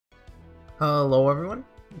Hello everyone,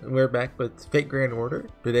 we're back with Fate Grand Order.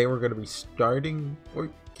 Today we're going to be starting or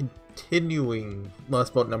continuing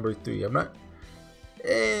Lost Boat number 3. I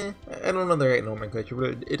don't know the right nomenclature,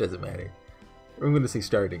 but it doesn't matter. I'm going to say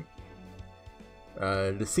starting.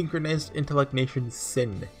 The Synchronized Intellect Nation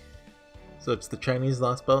Sin. So it's the Chinese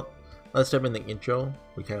Lost Boat. Last time in the intro,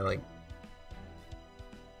 we kind of like,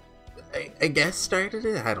 I guess started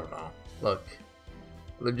it? I don't know. Look,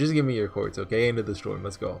 just give me your chords, okay? Into the storm,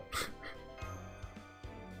 let's go.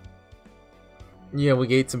 Yeah,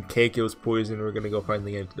 we ate some cake, it was poison, we're gonna go find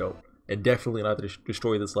the antidote. And definitely not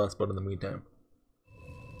destroy this last boat in the meantime.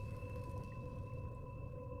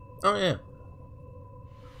 Oh yeah.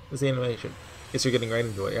 This the animation. Guess you're getting right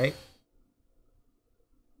into it, right?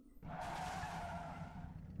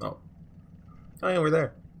 Oh. Oh yeah, we're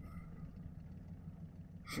there.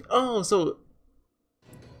 Oh, so...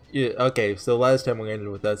 Yeah, okay, so last time we ended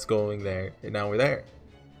with us going there, and now we're there.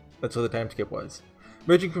 That's what the time skip was.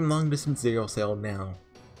 Emerging from long distance zero sail now.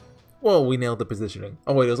 Well, we nailed the positioning.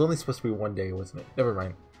 Oh wait, it was only supposed to be one day, wasn't it? Never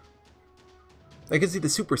mind. I can see the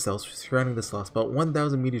supercells surrounding this lost boat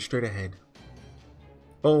 1,000 meters straight ahead.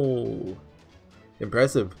 Oh,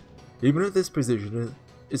 impressive. Even if this position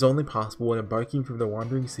is only possible when embarking from the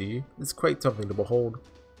wandering sea, it's quite something to behold.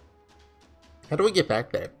 How do we get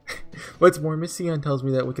back there? What's more, Miss Sion tells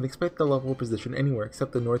me that we can expect the level position anywhere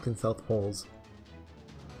except the north and south poles.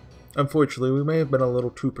 Unfortunately, we may have been a little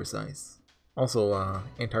too precise. Also,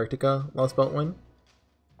 Antarctica, Lost Boat win?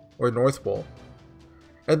 Or North Pole?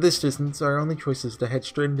 At this distance, our only choice is to head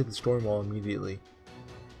straight into the storm wall immediately.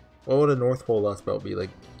 What would a North Pole Lost Boat be?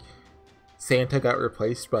 Like, Santa got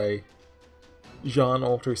replaced by Jean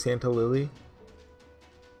Alter Santa Lily?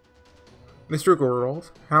 Mr.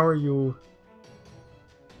 Gordolf, how are you?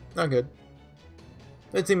 Not good.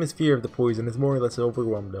 It seems his fear of the poison has more or less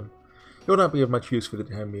overwhelmed him. He will not be of much use for the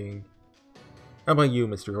time being. How about you,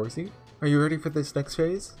 Mr. Horsey? Are you ready for this next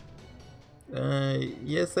phase?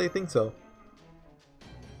 Yes, I think so.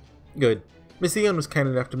 Good. Miss Eon was kind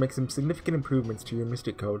enough to make some significant improvements to your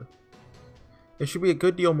Mystic Code. It should be a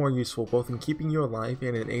good deal more useful both in keeping you alive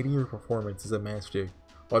and in aiding your performance as a master.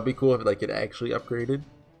 Well, it'd be cool if it actually upgraded.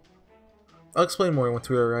 I'll explain more once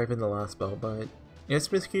we arrive in the last bell, but...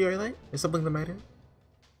 Yes, Miss Kyoilite? Is something the matter?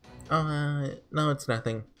 Oh, no, it's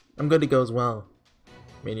nothing. I'm good to go as well.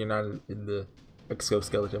 I mean, you're not in the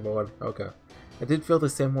exoskeleton mode. Okay. I did feel the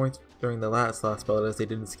same way during the last spell as they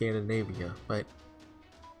did in Scandinavia, but...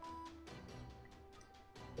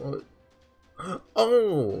 What?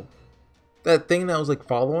 Oh! That thing that was like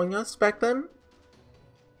following us back then?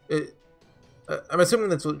 I'm assuming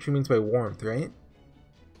that's what she means by warmth, right?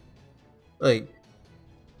 Like,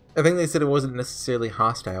 I think they said it wasn't necessarily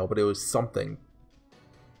hostile, but it was something.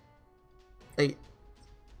 Like,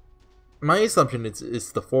 my assumption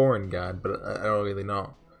is the foreign god, but I don't really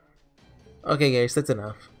know. Okay guys, that's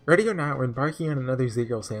enough. Ready or not, we're embarking on another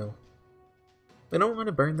zero sail. We don't want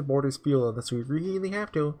to burn the border's fuel unless we really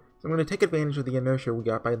have to, so I'm going to take advantage of the inertia we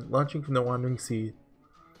got by launching from the wandering sea.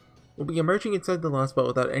 We'll be emerging inside the lost boat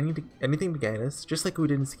without anything to guide us, just like we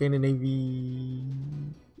did in Scandinavia...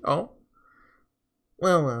 Oh?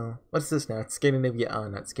 Well, what's this now? It's Scandinavia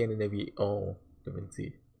not Scandinavia Da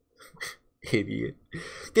Vinci. Idiot.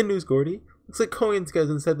 Good news, Gordy. Looks like Koyan's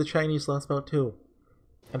cousin said the Chinese lost boat too.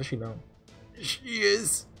 How does she know? She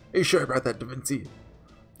is. Are you sure about that, Da Vinci?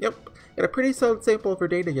 Yep. Got a pretty solid sample of her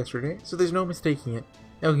data yesterday, so there's no mistaking it.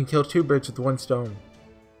 Now we can kill two birds with one stone.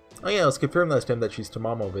 Oh yeah, it was confirmed last time that she's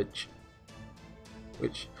Tomamovich.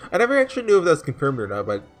 Which, I never actually knew if that was confirmed or not,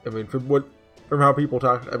 but, I mean, from how people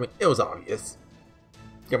talk, I mean, it was obvious.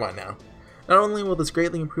 Come on now. Not only will this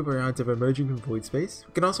greatly improve our odds of emerging from void space,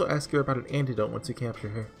 we can also ask her about an antidote once we capture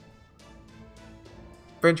her.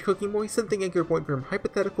 French cooking boy, send the anchor point from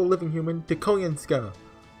hypothetical living human to Koyanska.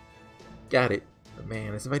 Got it. But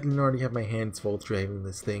man, as if I didn't already have my hands full driving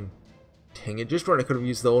this thing. Dang it, just when I could have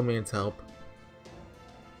used the old man's help.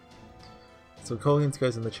 So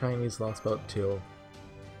Koyanska's in the Chinese lost boat too.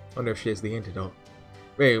 Wonder if she has the antidote.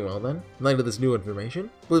 Very well then, in light of this new information,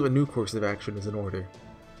 I believe a new course of action is in order.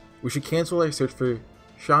 We should cancel our search for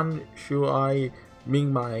Shan Shuai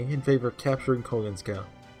Mingmai in favor of capturing Koyanska.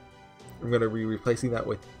 I'm going to be replacing that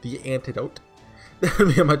with the antidote. That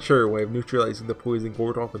would be a much surer way of neutralizing the poison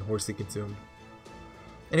Gordolf and Horsey consumed.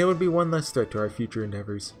 And it would be one less threat to our future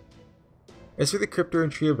endeavors. As for the Cryptor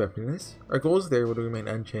and Tree of Emptiness, our goals there would remain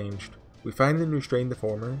unchanged. We find and restrain the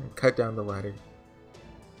former, and cut down the latter.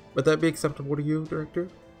 Would that be acceptable to you, Director?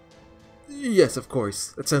 Yes, of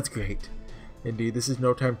course. That sounds great. Indeed, this is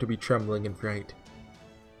no time to be trembling in fright.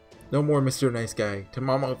 No more Mr. Nice Guy.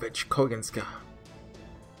 Tomamovich Koyanska.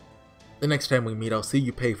 The next time we meet, I'll see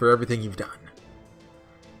you pay for everything you've done.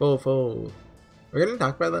 Fo. We're gonna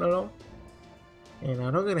talk about that at all? And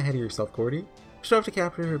now don't get ahead of yourself, Cordy. We still have to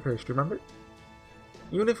capture her first, remember?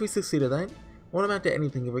 Even if we succeed at that, it won't amount to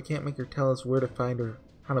anything if we can't make her tell us where to find or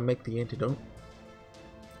how to make the antidote.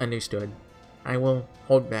 Understood. I will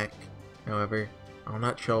hold back. However, I'll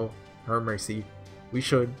not show her mercy. We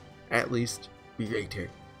should, at least, berate her.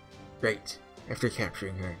 Right, after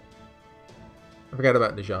capturing her. I forgot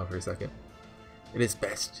about Najah for a second. It is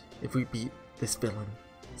best if we beat this villain,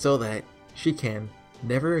 so that she can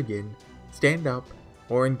never again stand up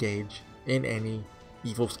or engage in any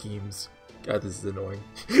evil schemes. God, this is annoying.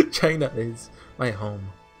 China is my home.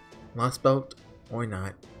 Lost Belt or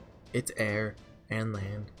not, its air and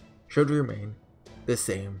land should remain the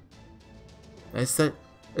same. As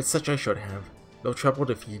such I should have no trouble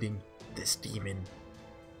defeating this demon.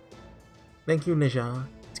 Thank you, Najah.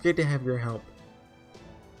 It's great to have your help.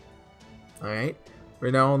 Alright, we're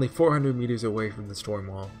now only 400 meters away from the storm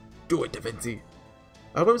wall. Do it, Da Vinci!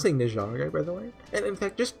 I hope I'm saying Najah right, by the way. And in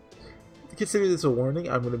fact, just consider this a warning.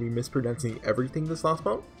 I'm going to be mispronouncing everything this Lost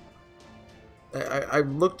Belt. I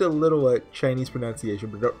looked a little at Chinese pronunciation,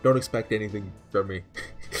 but don't expect anything from me.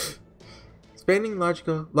 Expanding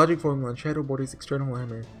logic formula on Shadow Border's external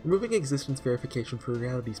armor, removing existence verification for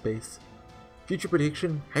reality space. Future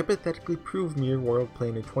prediction, hypothetically prove mirror world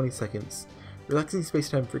plane in 20 seconds. Relaxing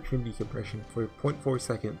spacetime friction decompression for 0.4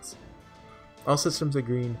 seconds. All systems are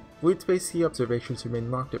green. Void space sea observations remain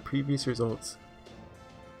locked at previous results.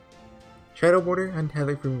 Shadow Border,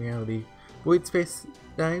 untethered from reality. Void space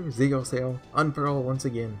dive, zero sail, unfurl once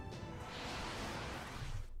again.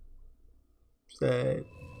 Set.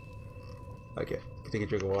 Okay, can take a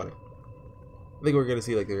drink of water. I think we're gonna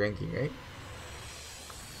see like the ranking, right?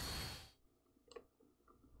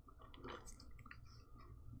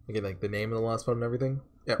 Okay, like the name of the Lost Belt and everything.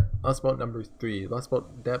 Yep, Lost Belt number 3. Lost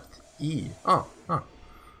Belt depth E.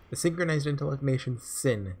 The synchronized intellect nation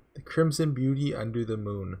Sin. The crimson beauty under the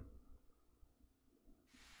moon.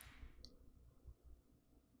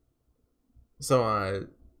 So,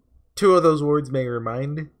 2 of those words may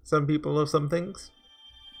remind some people of some things.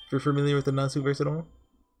 If you're familiar with the Nasu verse at all.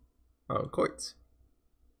 Oh, quartz.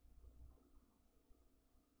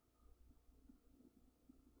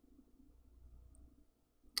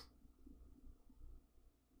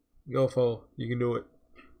 Go Fo, you can do it.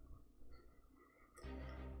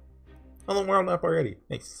 On the world map already.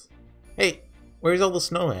 Nice. Hey, where's all the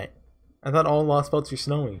snow at? I thought all Lost Belts are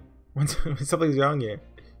snowy. Something's wrong here.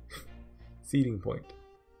 Seeding point.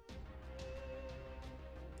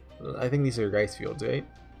 I think these are rice fields, right?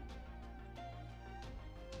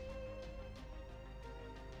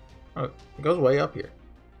 Oh, it goes way up here.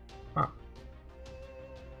 Huh.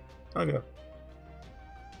 Okay.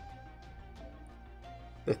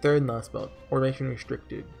 The third Lost Belt. Formation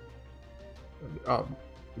restricted.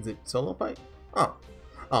 Is it solo fight?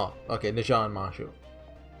 Oh, okay, Najah and Mashu.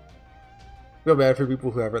 Feel bad for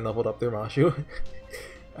people who haven't leveled up their Mashu.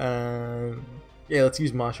 Yeah, let's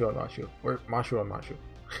use Mashu on Mashu. Or Mashu on Mashu.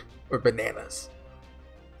 Or bananas.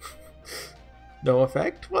 No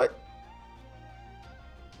effect? What?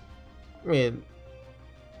 I mean,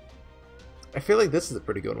 I feel like this is a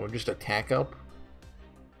pretty good one. Just attack up.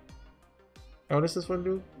 Oh, what does this one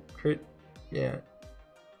do? Crit? Yeah.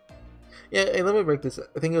 Yeah, hey, let me break this.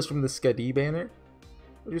 I think it was from the Skadi banner,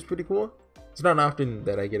 which is pretty cool. It's not often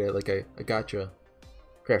that I get a gotcha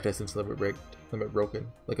craft essence limit broken.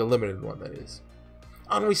 Like a limited one, that is.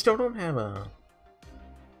 And we still don't have a...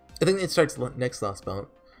 I think it starts next Lost Belt.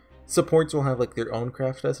 Supports will have like their own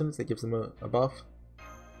craft essence that gives them a buff.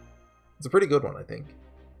 It's a pretty good one, I think.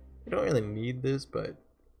 You don't really need this, but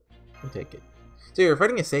we'll take it. So you're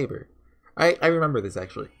fighting a saber. I remember this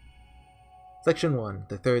actually. Section 1,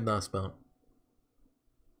 the third Lost Belt.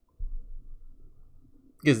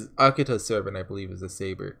 Because Akita's servant, I believe, is a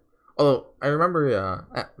saber. Although I remember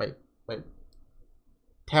my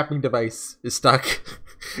tapping device is stuck.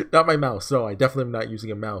 Not my mouse. No, I definitely am not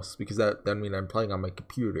using a mouse because that means I'm playing on my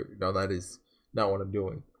computer. No, that is not what I'm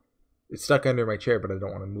doing. It's stuck under my chair, but I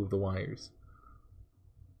don't want to move the wires.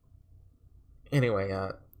 Anyway,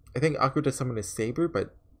 I think Akuta summoned a saber,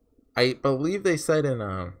 but I believe they said in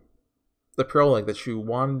the prologue that she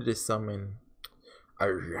wanted to summon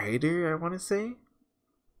a rider, I want to say.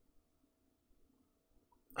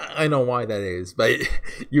 I know why that is, but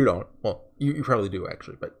you don't. Well, you probably do,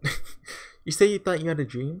 actually, but... You say you thought you had a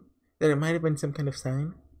dream? That it might have been some kind of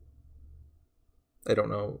sign? I don't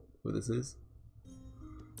know who this is.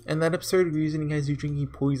 And that absurd reasoning has you drinking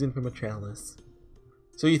poison from a chalice.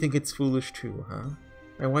 So you think it's foolish too, huh?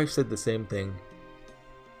 My wife said the same thing.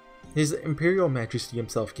 His Imperial Majesty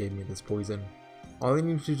himself gave me this poison. All I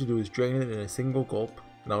need you to do is drain it in a single gulp,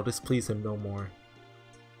 and I'll displease him no more.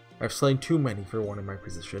 I've slain too many for one in my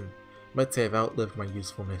position. Might say I've outlived my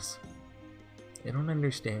usefulness. I don't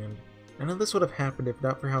understand. None of this would have happened if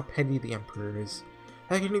not for how petty the Emperor is.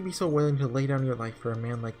 How can you be so willing to lay down your life for a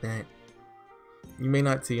man like that? You may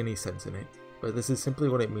not see any sense in it, but this is simply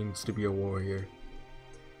what it means to be a warrior.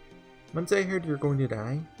 Once I heard you were going to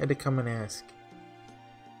die, I had to come and ask.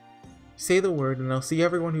 Say the word and I'll see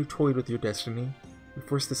everyone who toyed with your destiny, who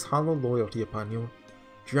forced this hollow loyalty upon you,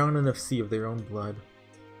 drown in a sea of their own blood.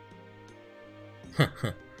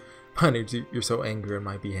 Punished, you're so angry on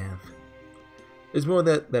my behalf. There's more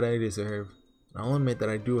that I deserve, and I'll admit that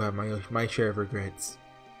I do have my share of regrets.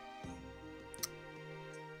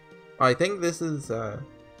 I think this is, do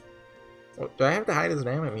I have to hide his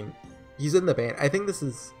name? I mean, he's in the band. I think this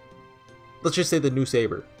is, let's just say the new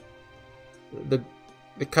Saber. The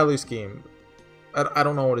color scheme. I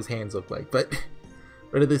don't know what his hands look like, but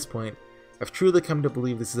at this point, I've truly come to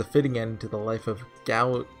believe this is a fitting end to the life of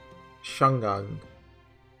Gao Shangang.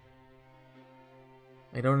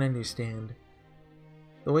 I don't understand.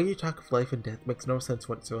 The way you talk of life and death makes no sense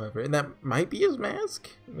whatsoever, and that might be his mask?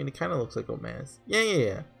 I mean, it kind of looks like a mask.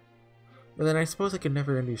 Yeah. And then I suppose I could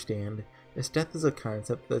never understand, as death is a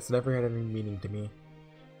concept that's never had any meaning to me.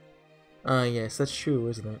 Yes, that's true,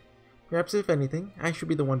 isn't it? Perhaps if anything, I should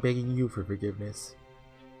be the one begging you for forgiveness.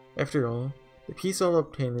 After all, the peace I'll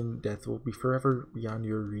obtain in death will be forever beyond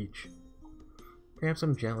your reach. Perhaps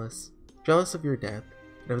I'm jealous. Jealous of your death,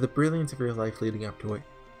 and of the brilliance of your life leading up to it.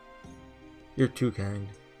 You're too kind.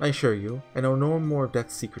 I assure you, I know no more of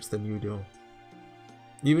death's secrets than you do.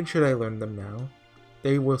 Even should I learn them now,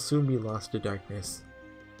 they will soon be lost to darkness.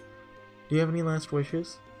 Do you have any last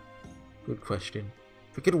wishes? Good question.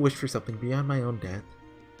 If I could wish for something beyond my own death,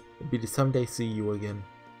 it'd be to someday see you again.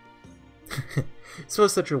 So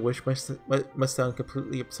such a wish must sound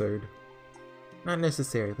completely absurd. Not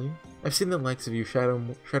necessarily. I've seen the likes of you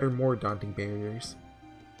shatter more daunting barriers.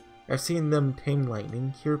 I've seen them tame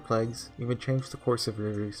lightning, cure plagues, even change the course of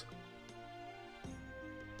rivers.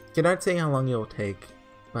 Cannot say how long it will take,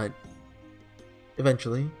 but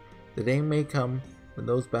eventually, the day may come when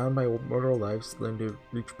those bound by mortal lives learn to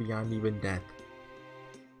reach beyond even death.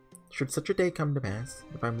 Should such a day come to pass,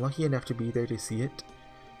 if I'm lucky enough to be there to see it,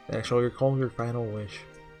 then I shall recall your final wish.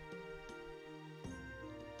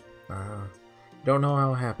 You don't know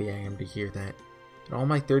how happy I am to hear that. In all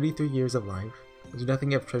my 33 years of life, there's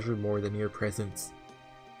nothing I've treasured more than your presence.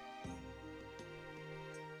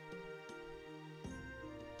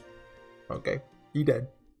 Okay, he dead.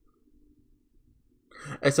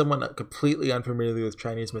 As someone not completely unfamiliar with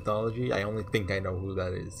Chinese mythology, I only think I know who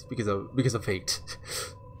that is because of fate.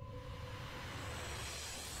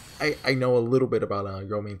 I know a little bit about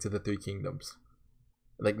Romance of the Three Kingdoms.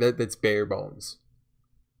 Like that's bare bones.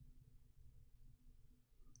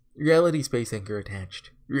 Reality space anchor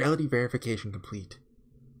attached. Reality verification complete.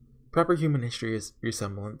 Proper human history is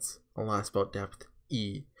resemblance. Alas about depth.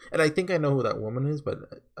 E. And I think I know who that woman is, but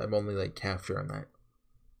I'm only like half sure on that.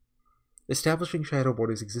 Establishing Shadow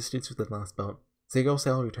Border's existence within Lost Belt. Zego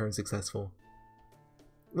Cell returns successful.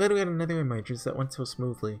 Glad we had another emergence that went so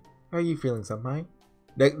smoothly. How are you feeling, Senpai?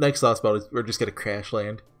 Next Lost Belt, we're just gonna crash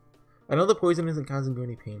land. I know the poison isn't causing you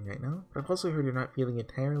any pain right now, but I've also heard you're not feeling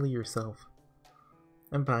entirely yourself.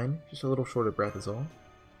 I'm fine, just a little short of breath is all.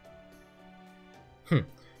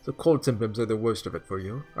 So cold symptoms are the worst of it for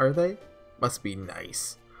you, are they? Must be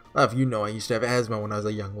nice. Well, if you know, I used to have asthma when I was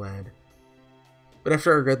a young lad. But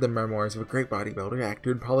after I read the memoirs of a great bodybuilder,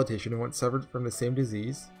 actor, and politician who once suffered from the same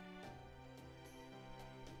disease...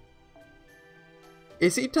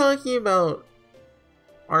 Is he talking about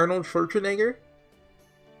Arnold Schwarzenegger?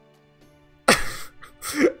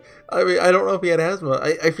 I mean, I don't know if he had asthma.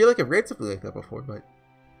 I feel like I've read something like that before, but...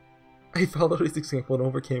 I followed his example and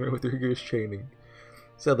overcame it with rigorous training.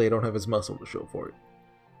 Sadly, I don't have his muscle to show for it.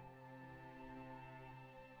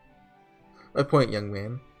 My point, young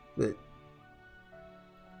man,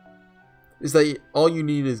 is that all you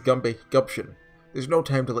need is gumption. There's no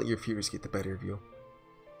time to let your fears get the better of you.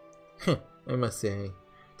 I must say,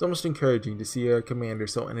 it's almost encouraging to see our commander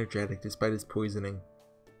so energetic despite his poisoning.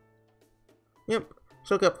 Yep,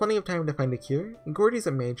 still got plenty of time to find a cure, and Gordy's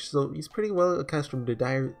a mage, so he's pretty well accustomed to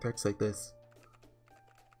dire threats like this.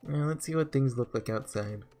 Now let's see what things look like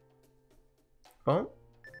outside. Well,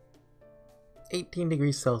 18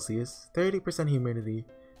 degrees Celsius, 30% humidity,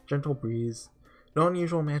 gentle breeze, no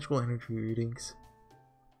unusual magical energy readings.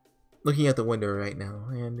 Looking at the window right now,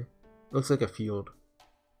 and it looks like a field.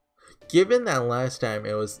 Given that last time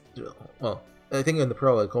it was, well, I think in the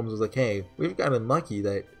prologue, Holmes was like, hey, we've gotten lucky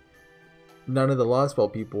that none of the Lost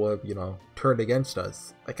Belt people have, you know, turned against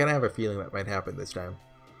us. I kind of have a feeling that might happen this time.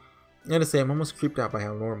 I gotta say, I'm almost creeped out by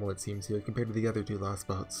how normal it seems here compared to the other 2 Lost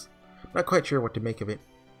Belts. Not quite sure what to make of it.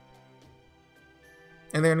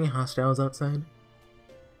 Are there any hostiles outside?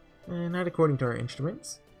 Not according to our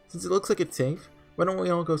instruments. Since it looks like it's safe, why don't we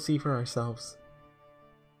all go see for ourselves?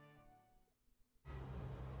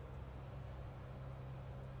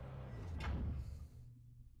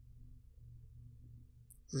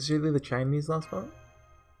 Is this really the Chinese Lost Belt?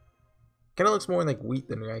 Kinda looks more like wheat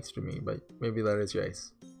than rice to me, but maybe that is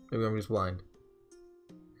rice. Maybe I'm just blind.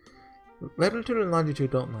 Latitude and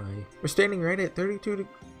longitude don't lie. We're standing right at 32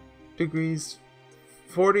 degrees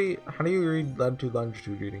 40... How do you read latitude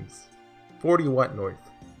longitude readings? 40 what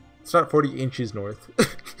north? It's not 40 inches north.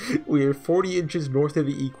 We are 40 inches north of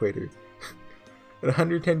the equator. At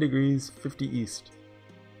 110 degrees 50 east.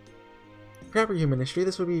 Proper human history,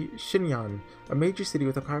 this would be Xinyan, a major city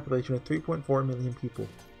with a population of 3.4 million people.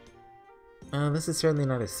 This is certainly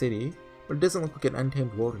not a city, but it doesn't look like an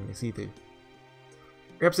untamed wilderness either.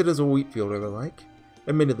 Perhaps it is a wheat field or the like.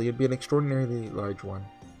 Admittedly, it'd be an extraordinarily large one.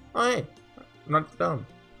 Oh hey, not dumb.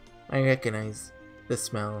 I recognize the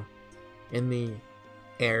smell in the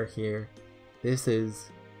air here. This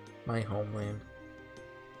is my homeland.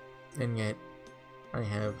 And yet, I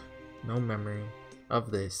have no memory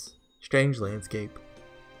of this strange landscape.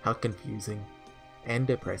 How confusing and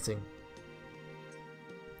depressing.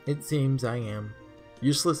 It seems I am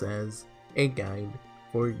useless as a guide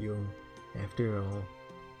for you, after all.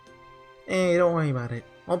 Hey, don't worry about it.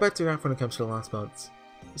 All bets are off when it comes to Lost Belts.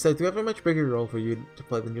 Besides, we have a much bigger role for you to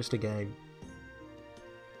play than just a guide.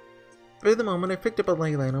 For the moment, I've picked up a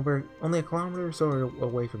ley line over only a kilometer or so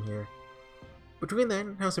away from here. Between that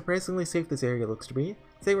and how surprisingly safe this area looks to be,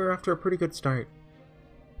 I'd say we're off to a pretty good start.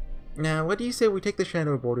 Now, what do you say we take the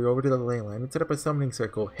shadow border over to the ley line and set up a summoning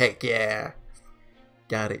circle? Heck yeah!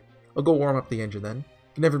 Got it. I'll go warm up the engine then.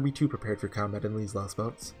 Can never be too prepared for combat in these Lost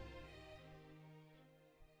Belts.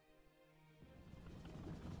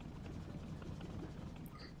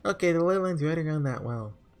 Okay, the ley line's right around that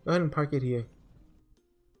well. Go ahead and park it here.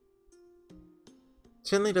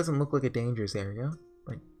 Certainly doesn't look like a dangerous area,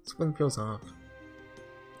 but something feels off.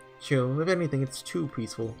 True, if anything, it's too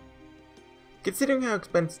peaceful. Considering how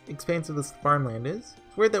expansive this farmland is,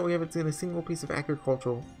 it's weird that we haven't seen a single piece of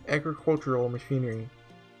agricultural machinery.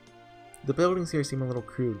 The buildings here seem a little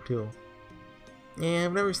crude, too. Yeah,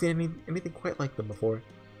 I've never seen anything quite like them before.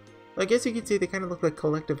 I guess you could say they kind of look like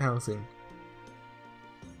collective housing.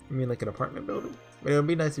 I mean, like an apartment building? But it would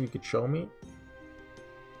be nice if you could show me.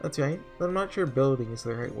 That's right, but I'm not sure building is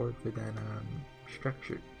the right word for that,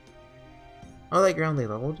 structure. All that ground they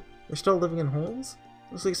leveled, they're still living in holes?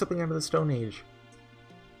 Looks like something out of the Stone Age.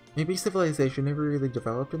 Maybe civilization never really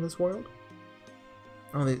developed in this world?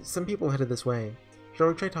 Oh, some people headed this way. Shall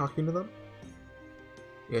we try talking to them?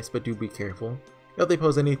 Yes, but do be careful. Not they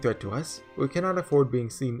pose any threat to us. We cannot afford being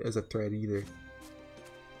seen as a threat either.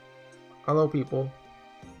 Hello, people.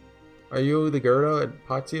 Are you the Gerda and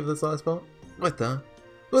Patsy of this Lost Belt? What the?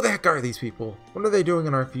 Who the heck are these people? What are they doing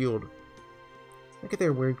in our field? Look at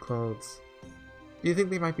their weird clothes. Do you think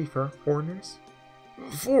they might be foreigners?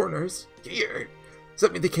 Foreigners? Here! Does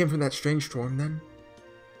that mean they came from that strange storm then?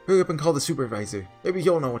 Hurry up and call the supervisor. Maybe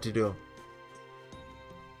he'll know what to do.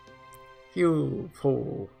 Phew,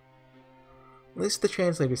 fool. At least the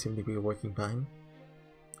translators seem to be working fine.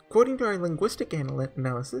 According to our linguistic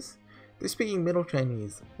analysis, they're speaking Middle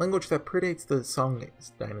Chinese, language that predates the Song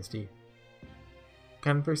dynasty.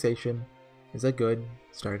 Conversation is a good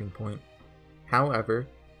starting point. However,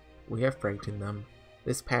 we have frightened them.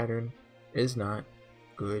 This pattern is not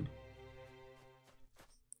good.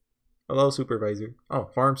 Hello, supervisor. Oh,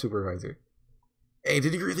 farm supervisor. Hey,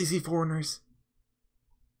 did you really see foreigners?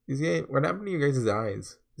 What happened to you guys'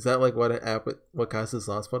 eyes? Is that like what caused this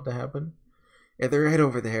Lost Belt to happen? Yeah, they're right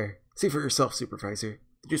over there. See for yourself, supervisor.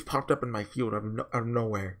 They just popped up in my field out of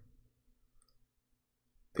nowhere.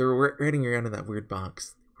 They were riding around in that weird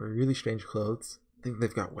box. They wear really strange clothes. I think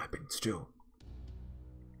they've got weapons too.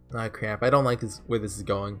 Ah, crap. I don't like where this is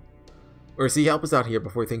going. Horsey, help us out here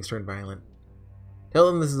before things turn violent. Tell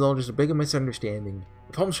them this is all just a big misunderstanding.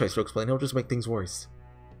 If Holmes tries to explain, he'll just make things worse.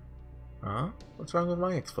 Huh? What's wrong with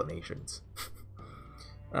my explanations?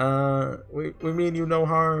 We mean you no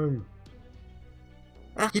harm.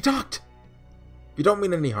 Ah, you talked! If you don't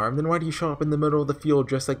mean any harm, then why do you show up in the middle of the field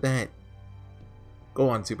just like that? Go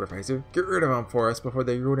on, supervisor. Get rid of them for us before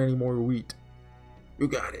they ruin any more wheat. You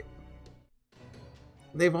got it.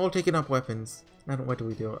 They've all taken up weapons. Now what do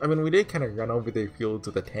we do? I mean, we did kind of run over their fields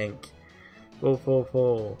with a tank.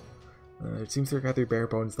 Full. It seems their rather bare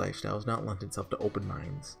bones lifestyle has not lent itself to open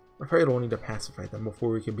minds. I'm afraid we'll need to pacify them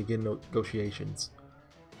before we can begin negotiations.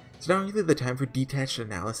 Is now really the time for detached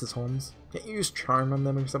analysis, Holmes? Can't you use charm on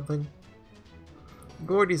them or something?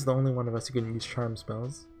 Gordy's the only one of us who can use charm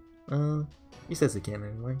spells. He says he can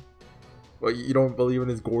anyway. Well, you don't believe in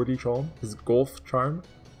his Gordy charm? His golf charm?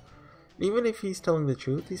 Even if he's telling the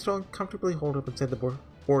truth, he's still comfortably holed up inside the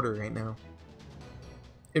border right now.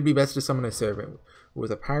 It'd be best to summon a servant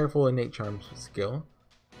with a powerful innate charm skill.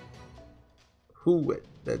 Who would?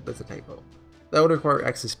 That's a typo. That would require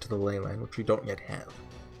access to the ley line, which we don't yet have.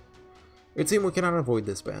 It seems we cannot avoid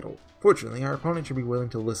this battle. Fortunately, our opponent should be willing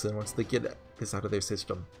to listen once they get this out of their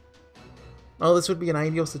system. Well, this would be an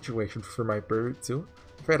ideal situation for my bird too.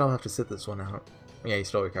 I'm afraid I'll have to sit this one out. Yeah, he's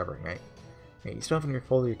still recovering, right? Yeah, you still haven't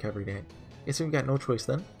fully recovered yet. Guess we've got no choice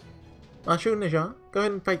then. I'll shoot Naja. Go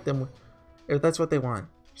ahead and fight them if that's what they want.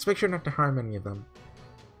 Just make sure not to harm any of them.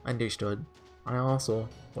 Understood. I also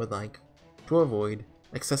would like to avoid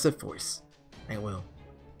excessive force. I will.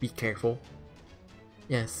 Be careful.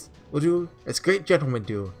 Yes, we'll do as great gentlemen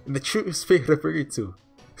do, in the true spirit of Biritsu.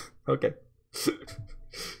 Okay.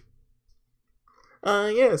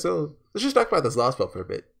 Yeah, so let's just talk about this last spell for a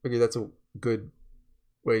bit, because that's a good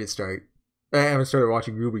way to start. I haven't started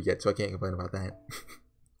watching Ruby yet, so I can't complain about that.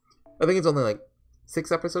 I think it's only like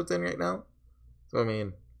 6 episodes in right now. So, I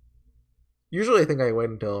mean, usually I think I wait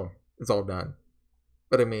until it's all done.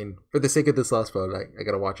 But I mean, for the sake of this last spell, I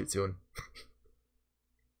gotta watch it soon.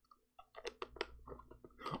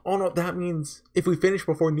 Oh no, that means if we finish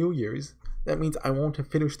before New Year's, that means I won't have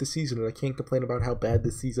finished the season and I can't complain about how bad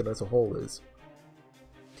this season as a whole is.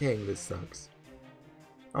 Dang, this sucks.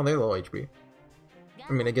 Oh, they're low HP.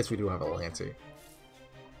 I mean, I guess we do have a Lancer.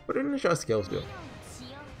 What did Nisha's skills do?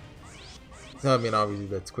 So, I mean, obviously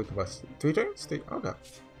that's quick of us. 3 turns? 3? Okay.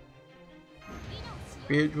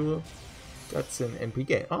 Spiritual, Guts, and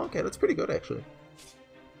PK. Oh, okay, that's pretty good actually.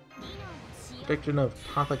 Protection of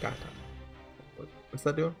Tathagata. What's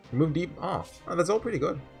that doing? Remove deep. Oh, that's all pretty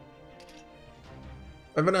good.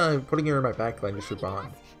 I've been putting her in my backline just for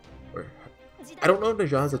Bond. I don't know if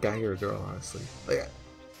Naja's a guy or a girl, honestly. Like,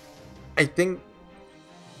 I think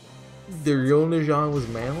the real Naja was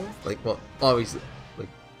male. Like, well, obviously, like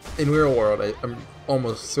in real world, I'm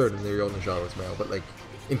almost certain the real Naja was male. But like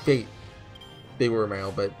in Fate, they were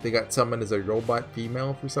male, but they got summoned as a robot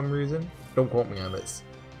female for some reason. Don't quote me on this.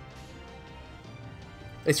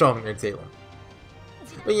 They still haven't heard Salem.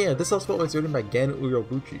 But yeah, this spell was written by Gen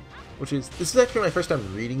Urobuchi, this is actually my first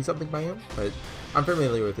time reading something by him, but I'm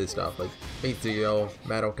familiar with his stuff, like Fate Zero,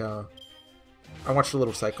 Madoka. I watched a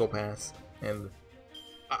little Psychopaths, and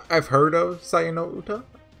I've heard of Sayano Uta.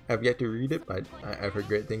 I've yet to read it, but I've heard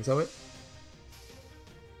great things of it.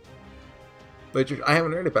 But I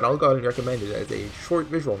haven't read it, but I'll go ahead and recommend it as a short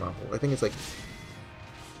visual novel. I think it's like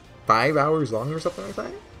 5 hours long or something like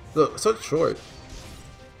that. So it's short.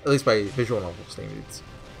 At least by visual novel standards.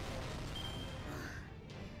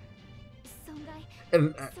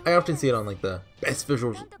 And I often see it on like the best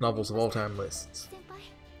visual novels of all time lists.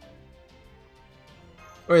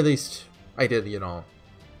 Or at least I did, you know,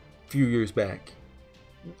 a few years back.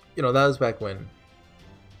 You know, that was back when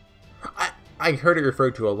I heard it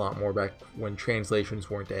referred to a lot more back when translations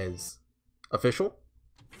weren't as official.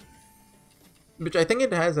 Which I think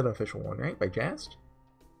it has an official one, right? By Jast?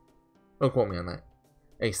 Don't quote me on that.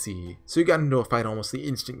 I see. So you got into a fight almost the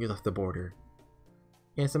instant you left the border.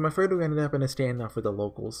 Yes, I'm afraid we ended up in a standoff with the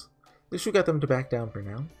locals. At least we got them to back down for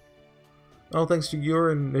now. All thanks to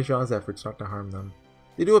your and Naja's efforts not to harm them.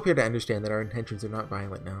 They do appear to understand that our intentions are not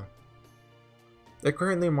violent now. They're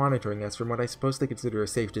currently monitoring us from what I suppose they consider a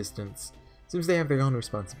safe distance. Seems they have their own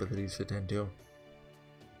responsibilities to tend to.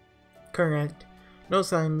 Correct. No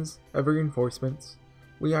signs of reinforcements.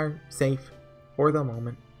 We are safe for the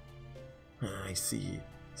moment. I see.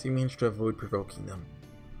 So you managed to avoid provoking them.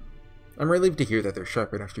 I'm relieved to hear that they're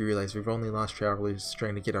sharp enough to realize we've only lost travelers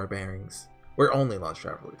trying to get our bearings. We're only lost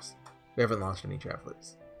travelers. We haven't lost any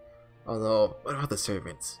travelers. Although, what about the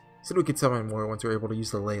servants? Said we could summon more once we're able to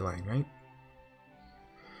use the ley line, right?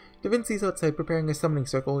 Da Vinci's outside preparing a summoning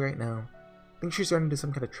circle right now. Think she's run into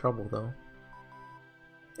some kind of trouble, though.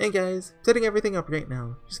 Hey guys, setting everything up right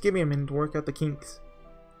now. Just give me a minute to work out the kinks.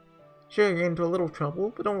 Sure, you're into a little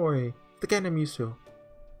trouble, but don't worry. It's the kind I'm used to.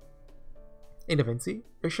 Hey Da Vinci,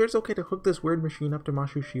 are you sure it's okay to hook this weird machine up to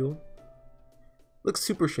Mashu's shield? Looks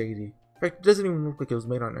super shady. In fact, it doesn't even look like it was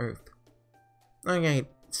made on Earth. Alright,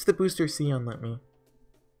 it's the booster Sion let me.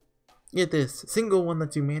 Get this, single one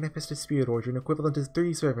lets you manifest a spirit origin equivalent to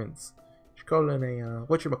 3 servants. Should call it a,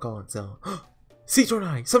 whatchamacallit cell.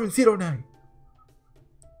 Citonai! Summon Citonai!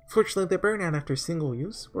 Fortunately, they burn out after single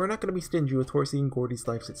use. We're not going to be stingy with Horsey and Gordy's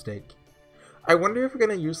lives at stake. I wonder if we're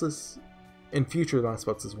gonna use this in future last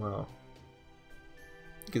spots as well.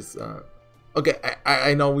 Because, okay,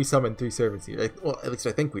 I know we summoned 3 servants here. Well, at least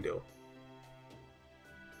I think we do.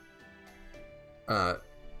 I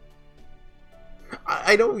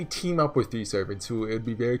know we team up with 3 servants who it would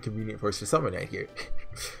be very convenient for us to summon right here.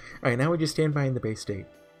 Alright, now we just stand by in the base state.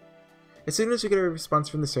 As soon as we get a response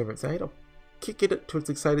from the servant side, I'll kick it to its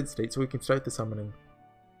excited state so we can start the summoning.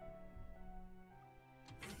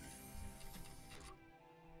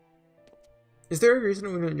 Is there a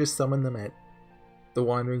reason we didn't just summon them at the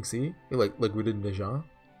Wandering Sea? Like we did in Dijon?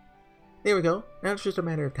 There we go. Now it's just a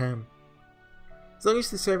matter of time. As long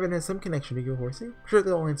as the servant has some connection to you, Horsey, I'm sure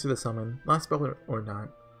they'll answer the summon, last spell or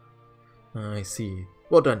not. I see.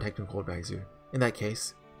 Well done, Technical Advisor. In that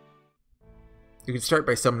case, you can start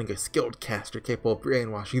by summoning a skilled caster capable of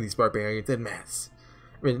brainwashing these barbarians en masse.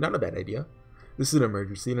 I mean, not a bad idea. This is an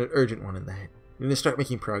emergency and an urgent one in that. You're gonna start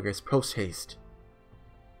making progress post-haste.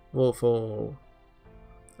 Wolfo.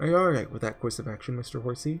 Are you alright with that course of action, Mr.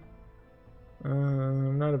 Horsey?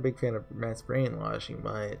 I'm not a big fan of mass brainwashing,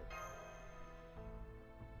 but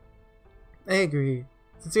I agree.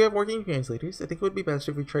 Since you have working translators, I think it would be best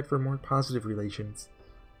if we tried for more positive relations.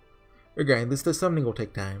 Regardless, the summoning will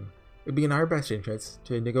take time. It would be in our best interest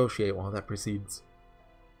to negotiate while that proceeds.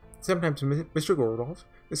 Sometimes, Mr. Gordolf,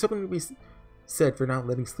 there's something to be said for not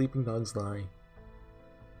letting sleeping dogs lie.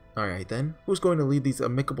 Alright then, who's going to lead these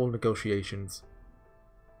amicable negotiations?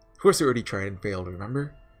 Of course, we already tried and failed,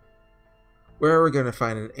 remember? Where are we going to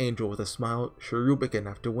find an angel with a smile cherubic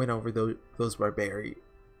enough to win over those barbarians?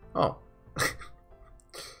 Oh.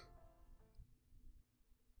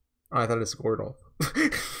 Oh, I thought it was Gordolf.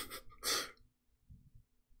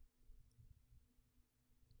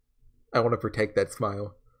 I want to protect that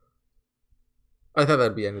smile. I thought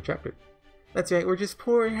that'd be the end of the chapter. That's right, we're just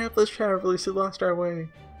poor and hapless travelers who lost our way.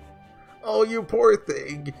 Oh, you poor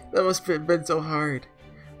thing! That must have been so hard.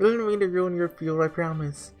 We didn't mean to ruin your field, I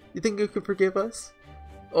promise. You think you could forgive us?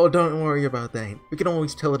 Oh, don't worry about that. We can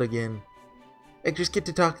always tell it again. Like, just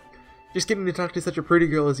getting to talk to such a pretty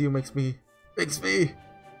girl as you makes me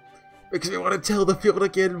want to tell the field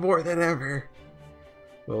again more than ever.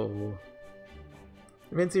 Oh.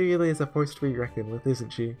 Vinci really is a force to be reckoned with,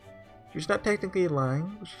 isn't she? She's not technically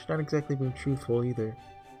lying, but she's not exactly being truthful either.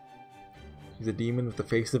 She's a demon with the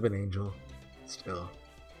face of an angel. Still,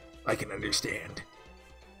 I can understand.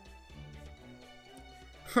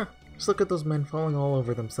 Huh, just look at those men falling all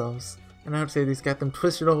over themselves. And I'd say he's got them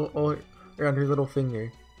twisted all around her little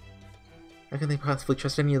finger. How can they possibly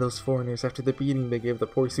trust any of those foreigners after the beating they gave the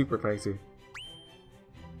poor supervisor?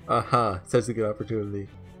 Aha, such a good opportunity.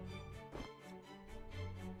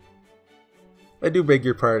 I do beg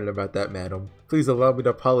your pardon about that, madam. Please allow me to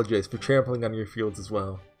apologize for trampling on your fields as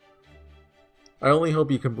well. I only hope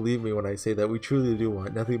you can believe me when I say that we truly do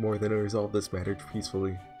want nothing more than to resolve this matter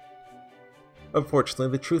peacefully. Unfortunately,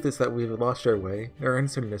 the truth is that we have lost our way and are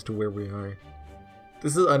uncertain as to where we are.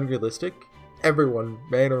 This is unrealistic. Everyone,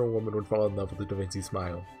 man or woman, would fall in love with the Da Vinci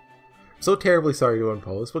smile. I'm so terribly sorry to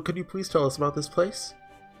impose, but could you please tell us about this place?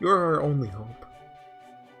 You are our only hope.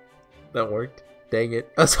 That worked. Dang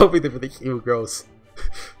it. I was hoping that for the cute girls.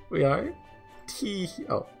 We are? Tee-hee.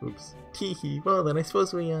 Oh, oops. Tee-hee. Well then, I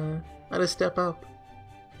suppose we, ought to step up.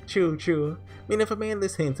 True. I mean, if a man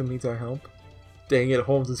this handsome needs our help. Dang it,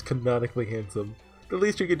 Holmes is canonically handsome. The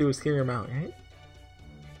least you could do is hear him out, right?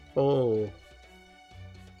 Oh.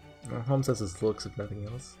 Well, Holmes has his looks, if nothing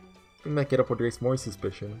else. I think that get up would raise more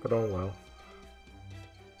suspicion, but oh well.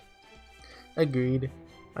 Agreed.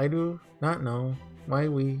 I do not know why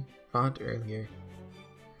we fought earlier.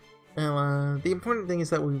 Well, the important thing is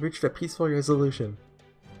that we reached a peaceful resolution.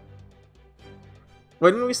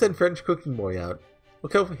 Why didn't we send French Cooking Boy out?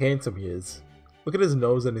 Look how handsome he is. Look at his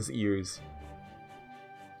nose and his ears.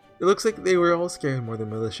 It looks like they were all scared more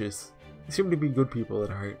than malicious. They seem to be good people at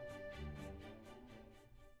heart.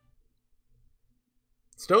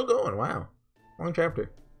 Still going, wow. Long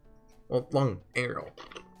chapter. Well, long arrow.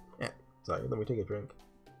 Yeah, sorry, let me take a drink.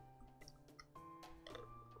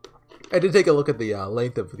 I did take a look at the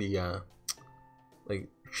length of the like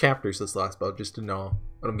chapters this last bout just to know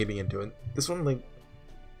what I'm getting into. And this one, like,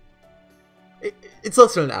 it's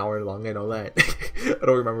less than an hour long. I know that. I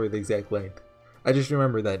don't remember the exact length. I just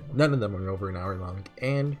remember that none of them are over an hour long,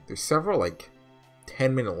 and there's several like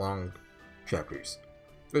 10-minute long chapters.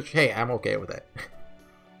 Which, hey, I'm okay with that.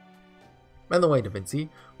 By the way, Da Vinci,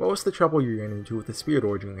 what was the trouble you ran into with the spirit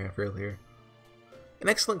origin graph earlier? An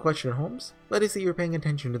excellent question, Holmes. Let us see you're paying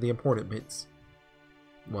attention to the important bits.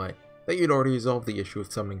 What? That you'd already resolved the issue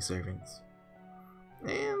of summoning servants.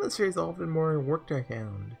 Let's resolve it more worked I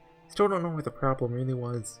found. Still don't know what the problem really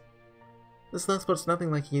was. This last spot's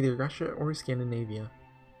nothing like either Russia or Scandinavia.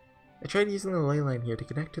 I tried using the ley line here to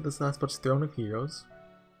connect to this last spot's throne of heroes,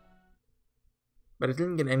 but I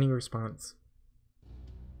didn't get any response.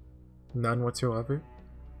 None whatsoever.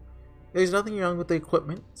 There's nothing wrong with the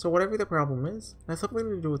equipment, so whatever the problem is, it has something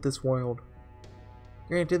to do with this world.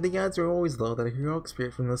 Granted, the odds are always low that a heroic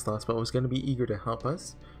spirit from this last spot was going to be eager to help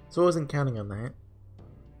us, so I wasn't counting on that.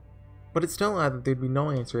 But it's still odd that there'd be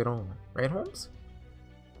no answer at all, right, Holmes?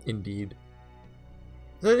 Indeed.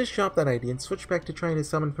 So I just dropped that idea and switched back to trying to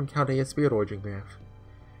summon from Chaldea's spirit origin graph.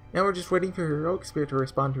 Now we're just waiting for a heroic spirit to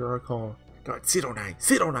respond to our call. God, Sidonai,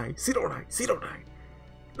 Sidonai, Sidonai, Sidonai!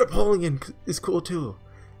 Napoleon is cool too.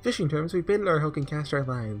 Fishing terms, we've baited our hook and cast our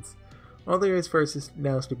lines. All there is for us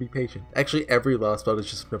now is to be patient. Actually, every lost bout is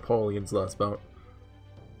just Napoleon's lost bout.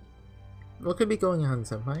 What could be going on,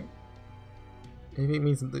 Senpai? Maybe it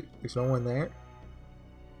means that there's no one there?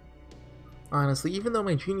 Honestly, even though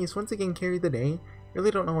my genius once again carried the day, I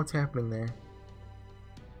really don't know what's happening there.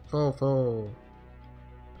 Fo.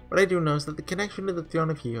 What I do know is that the connection to the Throne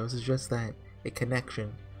of Heroes is just that, a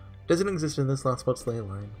connection. It doesn't exist in this last spot's ley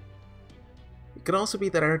line. It could also be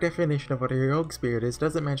that our definition of what a heroic spirit is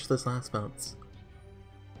doesn't match this last spout's.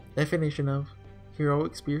 Definition of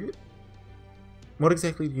heroic spirit? What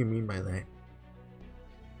exactly do you mean by that?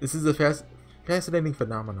 This is a fascinating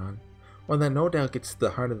phenomenon, one that no doubt gets to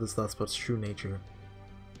the heart of this last spout's true nature.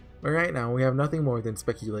 But right now, we have nothing more than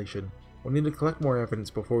speculation. We'll need to collect more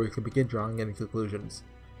evidence before we can begin drawing any conclusions.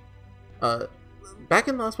 Back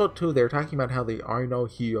in Lost Boat 2, they were talking about how there are no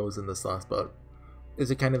heroes in this Lost Boat.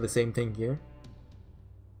 Is it kind of the same thing here?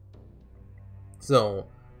 So,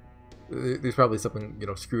 there's probably something,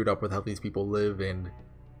 screwed up with how these people live, and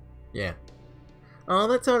yeah.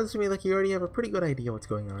 That sounds to me like you already have a pretty good idea what's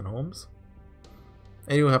going on, Holmes.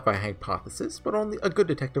 I do have a hypothesis, but only a good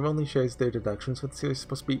detective only shares their deductions when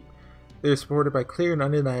they're supported by clear and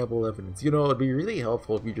undeniable evidence. It would be really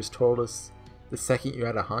helpful if you just told us the second you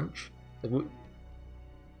had a hunch. Like,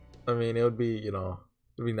 I mean, it would be, it'd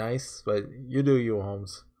be nice, but you do you,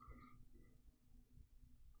 Holmes.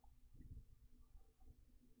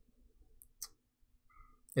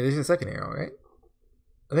 Yeah, there's a second arrow, right?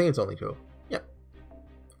 I think it's only 2. Yep.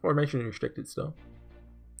 Formation restricted still.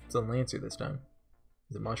 It's on Lancer this time.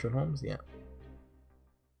 Is it Mushroom Holmes? Yeah.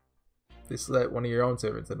 They select one of your own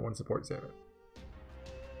servants and one support servant.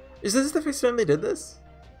 Is this the first time they did this?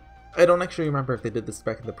 I don't actually remember if they did this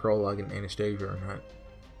back in the prologue in Anastasia or not.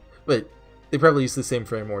 But they probably used the same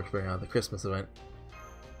framework for the Christmas event.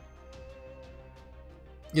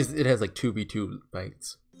 Yes, it has like 2v2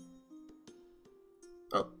 fights.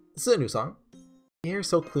 Oh, this is a new song. The air's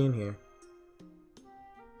so clean here.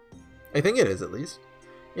 I think it is, at least.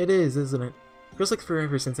 It is, isn't it? Feels like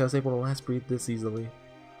forever since I was able to last breathe this easily.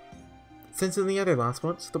 Since in the other Lost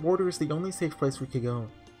Boats, the border is the only safe place we could go.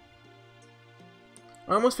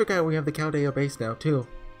 I almost forgot we have the Chaldea base now, too.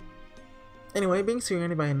 Anyway, being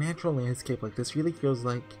surrounded by a natural landscape like this really feels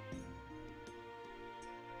like...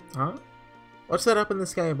 Huh? What's that up in the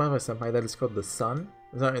sky above us, Senpai, that is called the sun?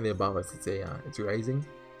 It's not really above us, it's rising.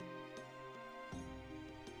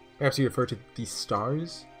 Perhaps you refer to these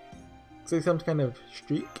stars? Looks like some kind of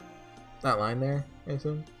streak. That line there, I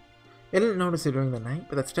assume. I didn't notice it during the night,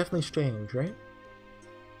 but that's definitely strange, right?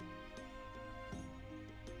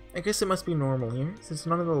 I guess it must be normal here, since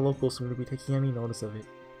none of the locals seem to be taking any notice of it.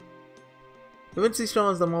 The Vinci Straw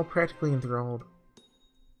has them all practically enthralled.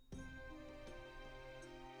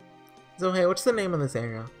 So hey, what's the name of this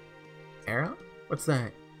area? Era? What's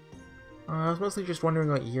that? I was mostly just wondering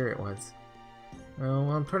what year it was.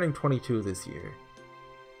 Well, I'm turning 22 this year.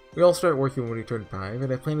 We all start working when we turn 5,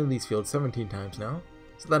 and I've planted these fields 17 times now,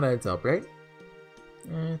 so that adds up, right?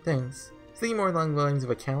 Thanks. Thinking more along the lines of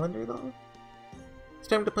a calendar, though? It's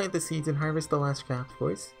time to plant the seeds and harvest the last crop,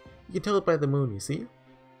 boys. You can tell it by the moon, you see?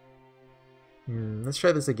 Let's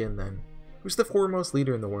try this again, then. Who's the foremost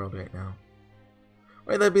leader in the world right now?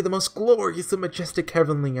 Why, that'd be the most glorious and majestic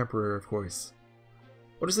heavenly emperor, of course.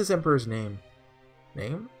 What is this emperor's name?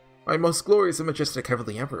 Name? Why, most glorious and majestic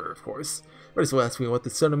heavenly emperor, of course. Might as well ask me what the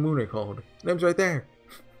sun and moon are called. His name's right there.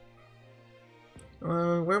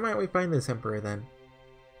 Where might we find this emperor, then?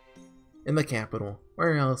 In the capital.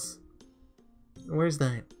 Where else? Where's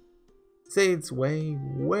that? Say it's way,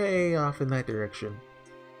 way off in that direction.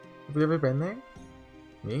 Have you ever been there?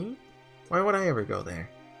 Me? Why would I ever go there?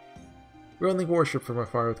 We only worship from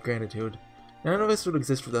afar with gratitude. None of us would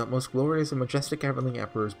exist without most glorious and majestic heavenly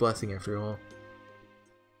emperor's blessing, after all.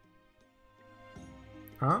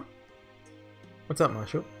 Huh? What's up,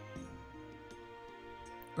 Mashu?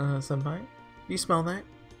 Senpai? Do you smell that?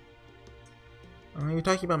 Are you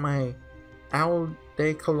talking about my Eau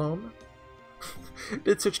de Cologne?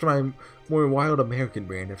 Did switch to my more wild American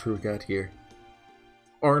brand after we got here.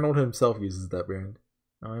 Arnold himself uses that brand.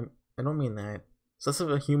 No, I don't mean that. It's less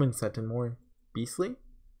of a human scent and more beastly.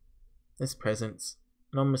 This presence,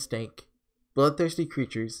 no mistake. Bloodthirsty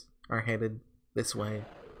creatures are headed this way.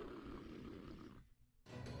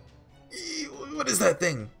 What is that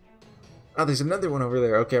thing? Oh, there's another one over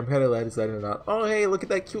there. Okay, I'm kind of glad it's not. Oh, hey, look at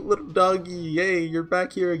that cute little doggy. Yay, you're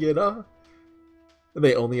back here again, huh?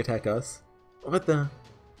 They only attack us? What the?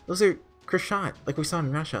 Those are Krishat, like we saw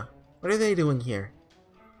in Russia. What are they doing here?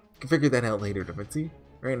 We can figure that out later, Davinci.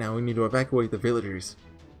 Right now, we need to evacuate the villagers.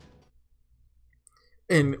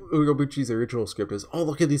 And Urobuchi's original script is, oh,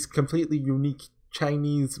 look at these completely unique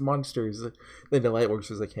Chinese monsters. Then the Lightworks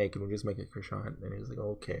was like, hey, can we just make it Krishat? And he was like,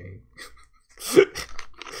 okay.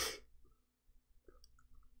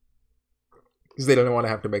 Because they don't want to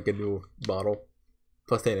have to make a new bottle.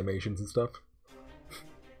 Plus the animations and stuff.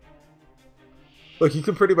 Look, you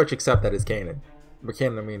can pretty much accept that as canon. But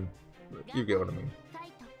canon, I mean, you get what I mean.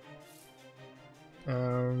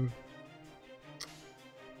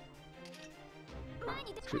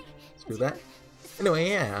 Screw that. Anyway,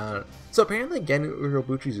 yeah. So apparently, again,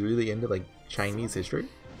 Urobuchi's really into like Chinese history,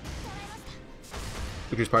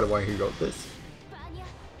 which is part of why he wrote this.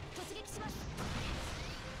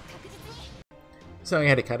 So I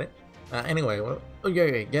had to cut it. Anyway, well,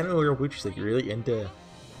 again, Urobuchi's like really into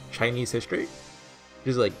Chinese history,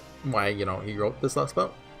 which is like why he wrote this last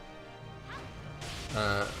spell.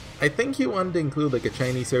 I think he wanted to include like a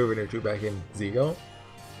Chinese servant or two back in Zero,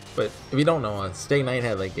 but if you don't know, Stay Night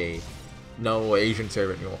had like a no Asian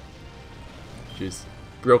servant rule, which is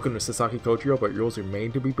broken with Sasaki Kochiro, but rules are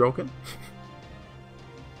made to be broken.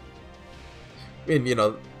 And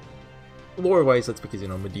lore-wise, that's because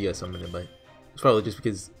Medea summoned him, but it's probably just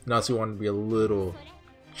because Nasu wanted to be a little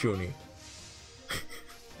chuny,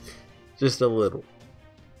 just a little.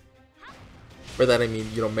 By that I mean,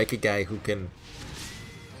 make a guy who can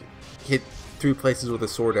hit 3 places with a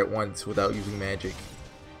sword at once without using magic.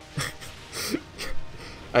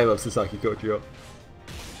 I love Sasaki Kochiro.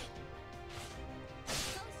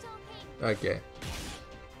 Okay.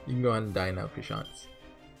 You can go ahead and die now, Krishants.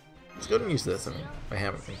 Let's go and use this, I mean, I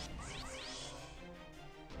haven't been.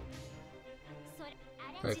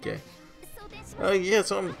 Okay. Yeah,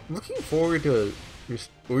 so I'm looking forward to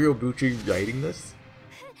Urobuchi writing this.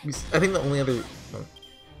 I think the only other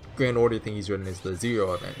Grand Order thing he's written is the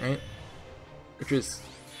Zero event, right? Which is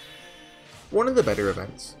one of the better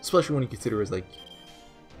events, especially when you consider it as like,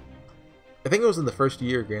 I think it was in the first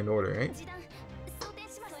year of Grand Order, right?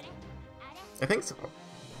 I think so.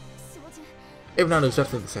 If not, it was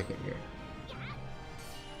definitely the second year.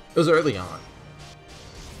 It was early on.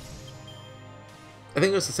 I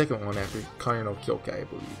think it was the second one after Karen Kyokai, I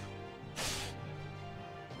believe.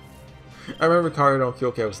 I remember Karen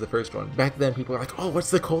Kyokai was the first one. Back then, people were like, oh, what's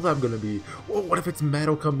the collab gonna be? Well, what if it's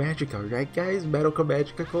Madoka Magica, right, guys? Madoka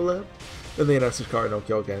Magica collab? Then they announced Karen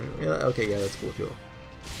Kyokai. Yeah, okay, yeah, that's cool, too.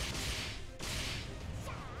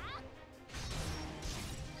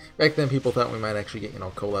 Back then, people thought we might actually get,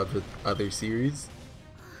 collabs with other series.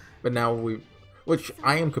 But now which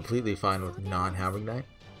I am completely fine with not having that.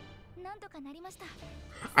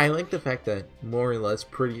 I like the fact that more or less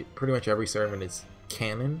pretty much every sermon is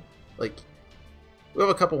canon. Like, we have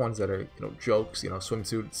a couple ones that are, jokes,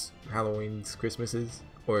 swimsuits, Halloweens, Christmases,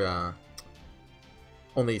 or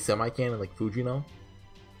only semi-canon, like Fujino.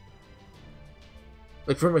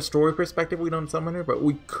 Like, from a story perspective, we don't summon her, but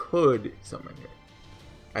we could summon her.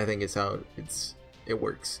 I think it's how it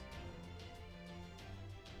works.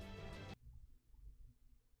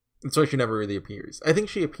 And so she never really appears. I think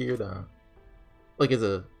she appeared, like as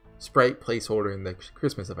a sprite placeholder in the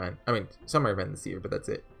Christmas event. I mean, summer event this year, but that's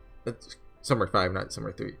it. That's Summer 5, not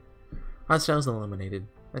Summer 3. Hot Styles eliminated.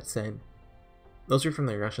 That's sad. Those are from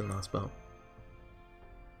the Russian Lost Belt.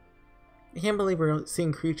 I can't believe we're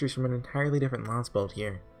seeing creatures from an entirely different Lost Belt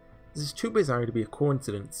here. This is too bizarre to be a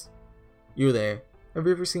coincidence. You there. Have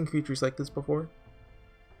you ever seen creatures like this before?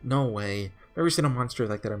 No way. I've never seen a monster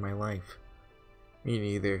like that in my life. Me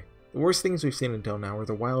neither. The worst things we've seen until now are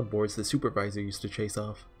the wild boars the supervisor used to chase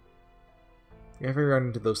off. If you ever run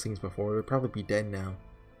into those things before, we'd probably be dead now.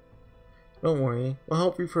 Don't worry, we'll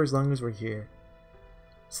help you for as long as we're here.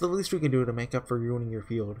 It's the least we can do to make up for ruining your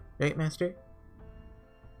field, right, Master?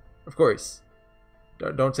 Of course.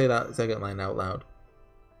 Don't say that second line out loud.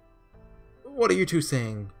 What are you two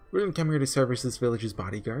saying? We didn't come here to service this village's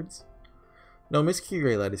bodyguards. No, Miss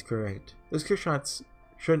Kiraylat is correct. Those Kershots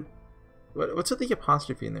should... What's with the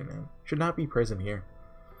apostrophe in their name? Should not be present here.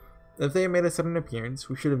 If they have made a sudden appearance,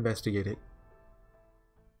 we should investigate it.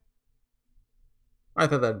 I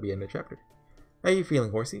thought that'd be in the chapter. How are you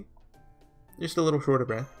feeling, Horsey? Just a little short of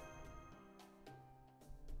breath.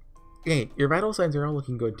 Hey, your vital signs are all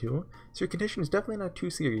looking good too, so your condition is definitely not too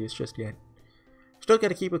serious just yet. Still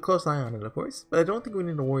gotta keep a close eye on it, of course, but I don't think we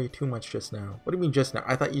need to worry too much just now. What do you mean just now?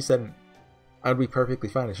 I thought you said I'd be perfectly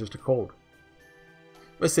fine, it's just a cold.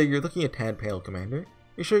 Let's say you're looking a tad pale, Commander.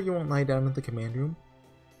 You sure you won't lie down in the command room?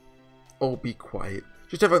 Oh, be quiet.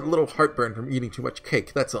 Just have a little heartburn from eating too much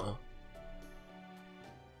cake, that's all.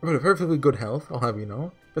 But of perfectly good health, I'll have you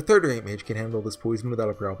know. The third-rate mage can handle this poison without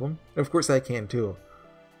a problem, and of course I can too.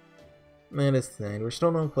 Understand, we're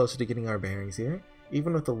still no closer to getting our bearings here,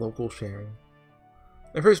 even with the local sharing.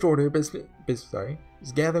 The first order is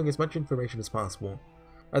gathering as much information as possible.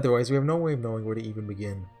 Otherwise, we have no way of knowing where to even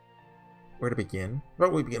begin. Where to begin? Why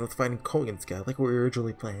don't we begin with finding Kogan's guy like we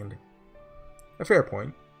originally planned? A fair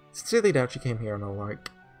point. Sincerely doubt she came here on a lark.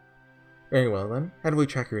 Very well then, how do we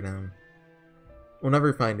track her down? We'll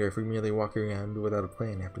never find her if we merely walk around without a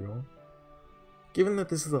plan, after all. Given that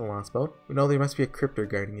this is a lost belt, we know there must be a cryptor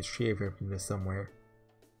guarding its tree of emptiness somewhere.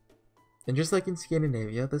 And just like in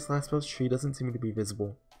Scandinavia, this lost belt's tree doesn't seem to be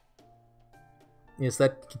visible. Yes,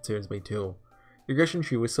 that concerns me too. The Grecian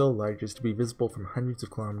tree was so large as to be visible from hundreds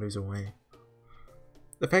of kilometers away.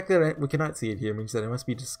 The fact that we cannot see it here means that it must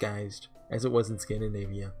be disguised, as it was in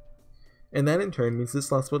Scandinavia. And that in turn means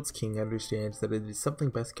this lost belt's king understands that it is something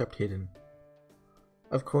best kept hidden.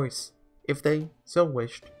 Of course, if they so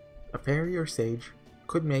wished, a fairy or sage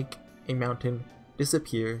could make a mountain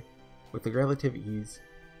disappear with a relative ease.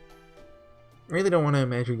 I really don't want to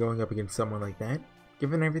imagine going up against someone like that,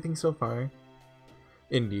 given everything so far.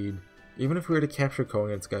 Indeed, even if we were to capture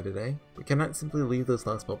Kogan's guy today, we cannot simply leave this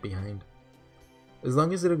lost belt behind. As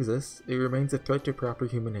long as it exists, it remains a threat to proper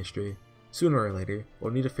human history. Sooner or later,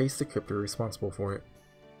 we'll need to face the cryptor responsible for it.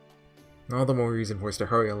 All the more reason for us to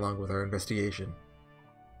hurry along with our investigation.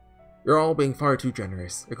 You're all being far too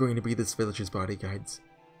generous, agreeing to be this village's bodyguards.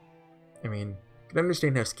 I mean, I can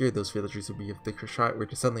understand how scared those villagers would be if the Krashat were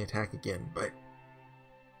to suddenly attack again, but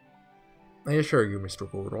I assure you, Mr.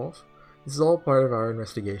 Goldolf, this is all part of our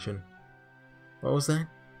investigation. What was that?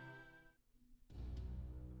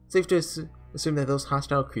 Safe to assume that those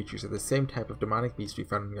hostile creatures are the same type of demonic beast we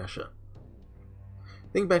found in Russia.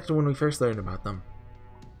 Think back to when we first learned about them.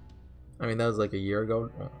 I mean, that was like a year ago,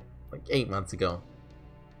 like 8 months ago.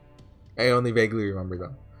 I only vaguely remember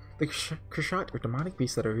them. The Krashat, or demonic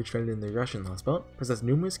beasts that originated in the Russian lost belt, possess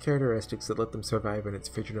numerous characteristics that let them survive in its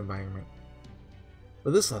frigid environment.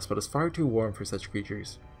 But this lost belt is far too warm for such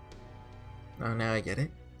creatures. Oh, now I get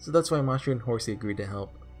it. So that's why Masha and Horsey agreed to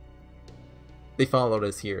help. They followed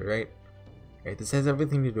us here, right? Right, this has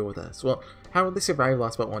everything to do with us. Well, how would they survive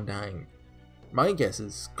lost belt 1 dying? My guess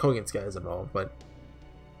is Kogan's guy is involved, but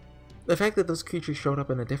the fact that those creatures showed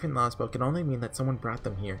up in a different lost belt can only mean that someone brought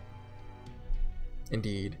them here.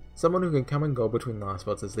 Indeed, someone who can come and go between lost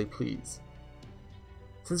belts as they please.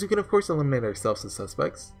 Since we can of course eliminate ourselves as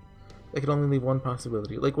suspects, they can only leave one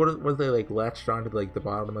possibility. Like, what if they like latched onto like the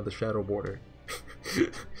bottom of the shadow border?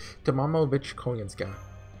 Tomamovich Koyanska.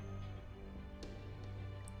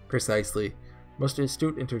 Precisely. Most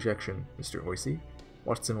astute interjection, Mr. Horsey.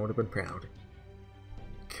 Watson would have been proud.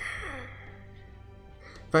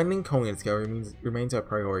 Finding Koyanska remains our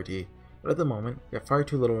priority, but at the moment, we have far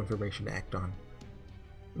too little information to act on.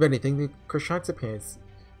 If anything, the Krashat's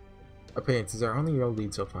appearances are only real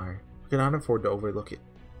lead so far. We cannot afford to overlook it.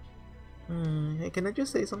 Hey, can I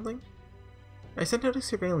just say something? I sent out a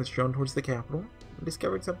surveillance drone towards the capital and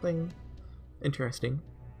discovered something interesting.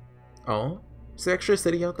 Oh? Is there extra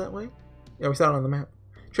city out that way? Yeah, we saw it on the map.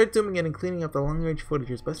 Tried zooming in and cleaning up the long-range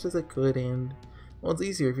footage as best as I could, and well, it's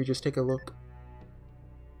easier if you just take a look.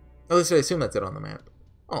 At least I assume that's it on the map.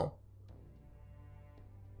 Oh.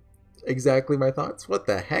 Exactly my thoughts. What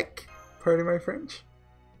the heck? Pardon my French?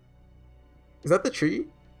 Is that the tree?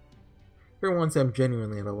 For once, I'm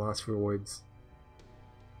genuinely at a loss for words.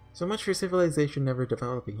 So much for civilization never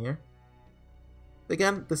developing here. They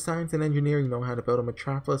got the science and engineering know-how to build a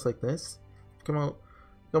metropolis like this. Come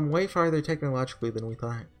way farther technologically than we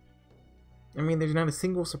thought. I mean, there's not a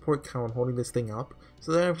single support column holding this thing up,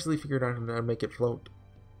 so they obviously figured out how to make it float.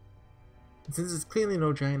 And since it's clearly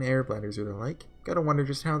no giant air bladders or the like, gotta wonder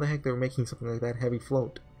just how the heck they were making something like that heavy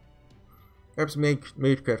float. Perhaps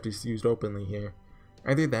magecraft is used openly here.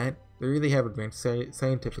 Either that, they really have advanced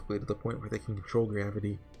scientifically to the point where they can control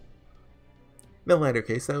gravity. In the latter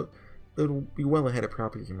case, they'll be well ahead of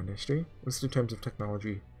proper human history, at least in terms of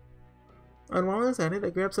technology. And while I was at it, I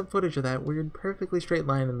grabbed some footage of that weird, perfectly straight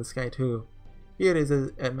line in the sky too. Here it is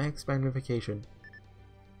at max magnification.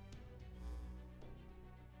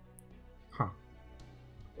 Huh.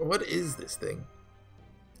 What is this thing?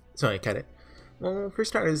 Sorry, cut it. Well, for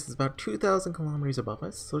starters, it's about 2,000 kilometers above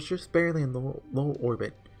us, so it's just barely in low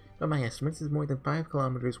orbit. By my estimates, it's more than 5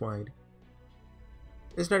 kilometers wide.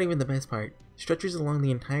 It's not even the best part. It stretches along the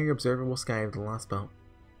entire observable sky of the Lost Belt.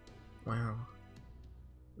 Wow.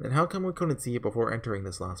 Then how come we couldn't see it before entering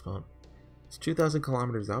this Lost Belt? It's 2,000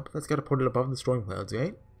 kilometers up, that's gotta put it above the storm clouds,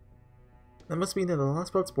 right? That must mean that the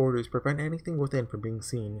Lost Belt's borders prevent anything within from being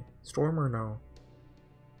seen, storm or no.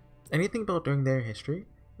 Anything built during their history,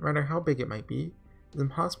 no matter how big it might be, is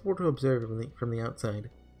impossible to observe from the outside.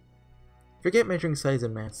 Forget measuring size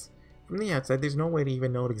and mass. From the outside, there's no way to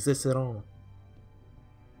even know it exists at all.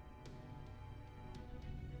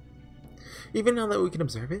 Even now that we can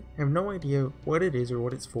observe it, I have no idea what it is or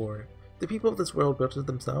what it's for. The people of this world built it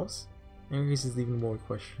themselves? That raises even more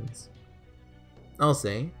questions. I'll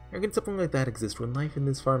say, how can something like that exist when life in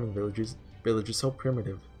this farming village is so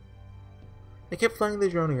primitive? I kept flying the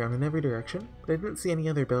drone around in every direction, but I didn't see any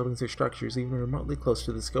other buildings or structures even remotely close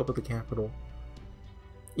to the scope of the capital.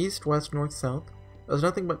 East, west, north, south, there was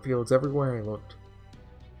nothing but fields everywhere I looked.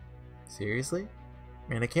 Seriously?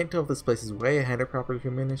 Man, I can't tell if this place is way ahead of proper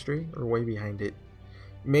human history or way behind it.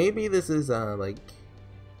 Maybe this is, like,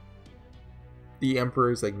 the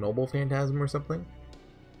Emperor's, like, noble phantasm or something?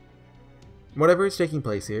 Whatever is taking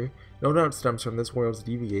place here, no doubt stems from this world's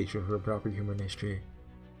deviation from proper human history.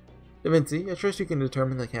 Da Vinci, I trust you can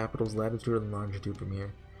determine the capital's latitude and longitude from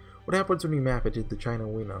here. What happens when you map it to the China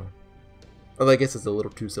we know? Although I guess it's a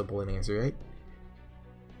little too simple an answer, right?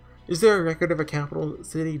 Is there a record of a capital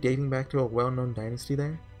city dating back to a well-known dynasty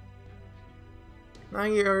there? Now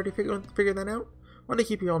you already figured that out? Want to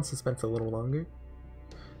keep you on suspense a little longer?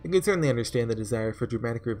 I can certainly understand the desire for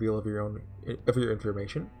dramatic reveal of your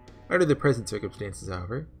information. Under the present circumstances,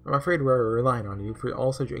 however, I'm afraid we're relying on you for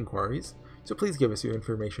all such inquiries, so please give us your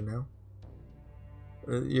information now.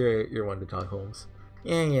 You're one to talk, Holmes.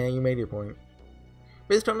 Yeah, you made your point.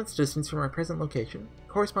 Based on its distance from our present location, it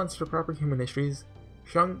corresponds to proper human history's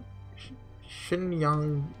Shenyang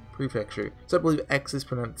Prefecture. So I believe X is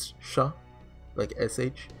pronounced Sha, like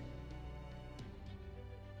SH.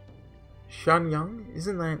 Shenyang?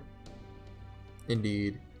 Isn't that...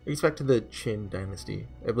 Indeed. Respect to the Qin dynasty.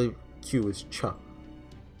 I believe Q is Cha.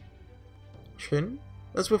 Qin?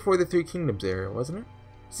 That's before the Three Kingdoms era, wasn't it?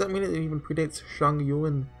 Does that mean it even predates Shang Yu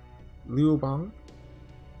and Liu Bang?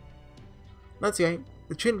 That's right.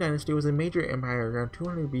 The Qin dynasty was a major empire around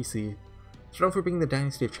 200 BC. It's known for being the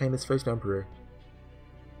dynasty of China's first emperor.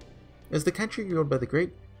 It was the country ruled by the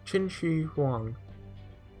great Qin Shi Huang.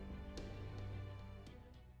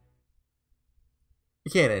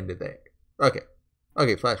 You can't end it there.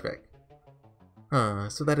 Okay, flashback.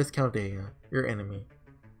 So that is Chaldea, your enemy.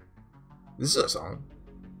 This is a song.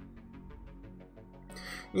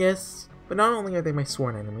 Yes, but not only are they my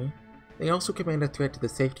sworn enemy, they also command a threat to the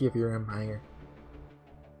safety of your empire.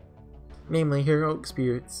 Namely, heroic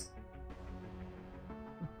spirits.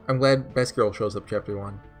 I'm glad Best Girl shows up chapter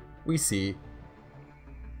 1. We see.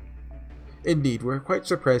 Indeed, we were quite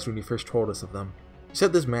surprised when you first told us of them. You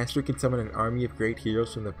said this master can summon an army of great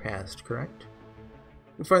heroes from the past, correct?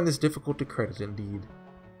 We find this difficult to credit indeed.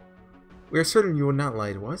 We are certain you would not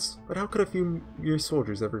lie to us, but how could a few mere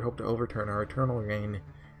soldiers ever hope to overturn our eternal reign?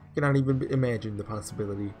 I cannot even imagine the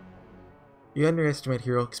possibility. You underestimate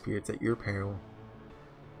heroic spirits at your peril.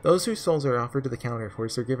 Those whose souls are offered to the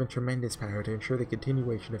counterforce are given tremendous power to ensure the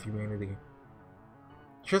continuation of humanity.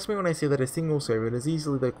 Trust me when I say that a single servant is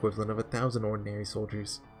easily the equivalent of 1,000 ordinary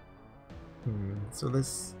soldiers. So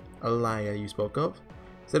this Alaya you spoke of?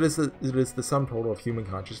 So it is the sum total of human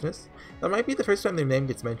consciousness? That might be the first time their name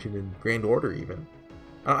gets mentioned in Grand Order, even.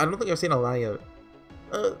 I don't think I've seen Alaya.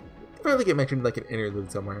 They probably get mentioned like an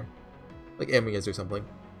interlude somewhere. Like Emiya's or something.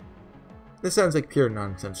 This sounds like pure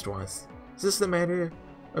nonsense to us. Is this the matter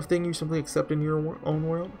of thing you simply accept in your own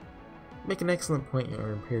world? You make an excellent point,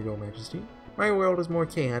 Your Imperial Majesty. My world is more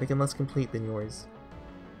chaotic and less complete than yours.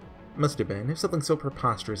 Must have been, if something so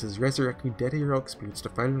preposterous as resurrecting dead heroic spirits to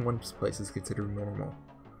fight in one place is considered normal.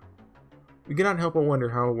 We cannot help but wonder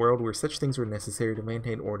how a world where such things were necessary to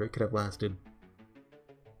maintain order could have lasted.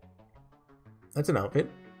 That's an outfit.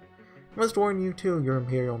 I must warn you too, Your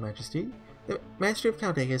Imperial Majesty. The Master of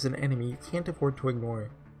Chaldea is an enemy you can't afford to ignore.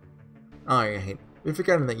 Alright, we've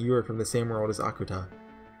forgotten that you are from the same world as Akuta.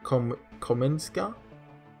 Kominska?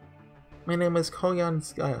 My name is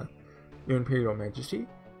Koyanskaya, Your Imperial Majesty.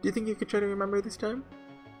 Do you think you could try to remember this time?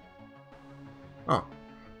 Oh,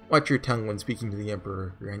 watch your tongue when speaking to the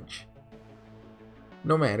Emperor, Wrench.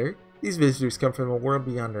 No matter, these visitors come from a world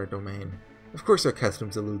beyond our domain. Of course our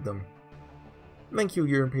customs elude them. Thank you,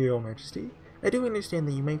 Your Imperial Majesty. I do understand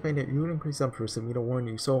that you may find it rude and presumptuous of me to warn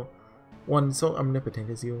you, one so omnipotent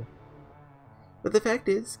as you. But the fact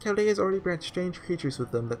is, Chaldea has already brought strange creatures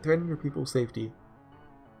with them that threaten your people's safety.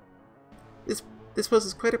 This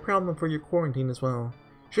poses quite a problem for your quarantine as well.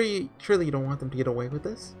 Surely you don't want them to get away with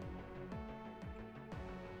this?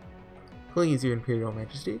 Please, your Imperial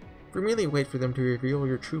Majesty, if we merely wait for them to reveal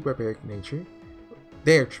your true barbaric nature,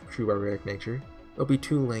 true barbaric nature, it'll be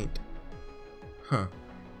too late. Huh.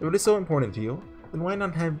 If it is so important to you, then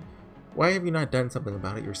why have you not done something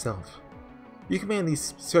about it yourself? You command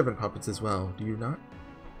these servant puppets as well, do you not?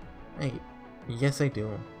 Yes I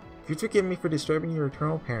do. If you'd forgive me for disturbing your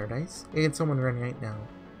eternal paradise, I had someone run right now.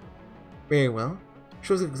 Very well.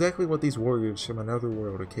 Shows exactly what these warriors from another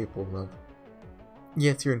world are capable of.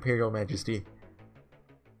 Yes, your Imperial Majesty.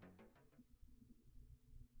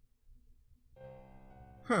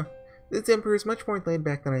 Huh. This Emperor is much more laid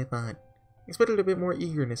back than I thought. I expected a bit more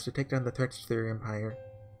eagerness to take down the threats to their empire.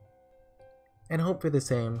 And hope for the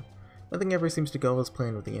same. Nothing ever seems to go as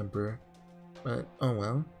planned with the Emperor. But, oh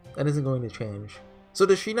well, that isn't going to change. So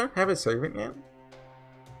does she not have a servant yet?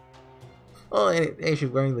 Oh, and hey, she's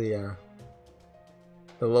wearing the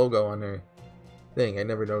logo on her thing. I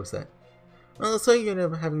never noticed that. Well, so you end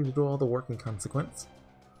up having to do all the work in consequence.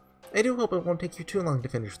 I do hope it won't take you too long to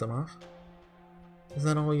finish them off. Is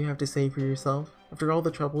that all you have to say for yourself, after all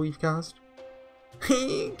the trouble you've caused?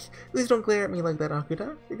 Please don't glare at me like that,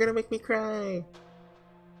 Akuta. You're gonna make me cry.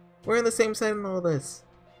 We're on the same side in all this.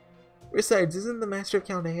 Besides, isn't the Master of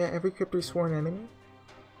Chaldea every Crypter's sworn enemy?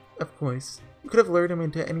 Of course. You could have lured him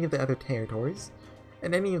into any of the other territories,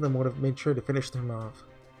 and any of them would have made sure to finish them off.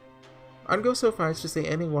 I'd go so far as to say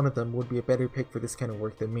any one of them would be a better pick for this kind of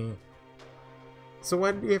work than me. So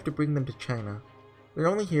why did you have to bring them to China? They're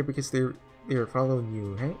only here because they're following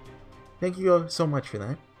you, right? Thank you so much for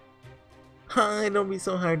that. Ha! Don't be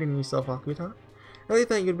so hard on yourself, Akuta. I really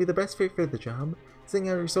thought you'd be the best fit for the job, seeing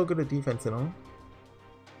how you're so good at defense and all.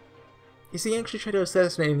 You see, I actually tried to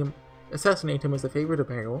assassinate him as a favor to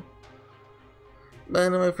Peril. But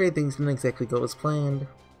I'm afraid things didn't exactly go as planned.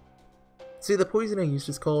 See, the poison I used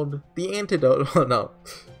is called the antidote. Oh no,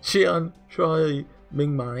 Xian Shui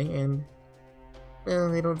Ming Mai, and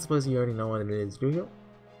well, I don't suppose you already know what it is, do you?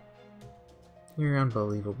 You're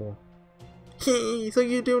unbelievable. So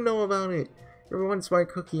you do know about it. You're one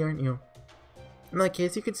smart cookie, aren't you? In that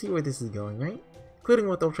case, you can see where this is going, right? Including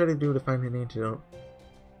what they'll try to do to find an antidote.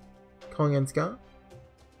 Kongenska?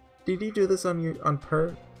 Did you do this on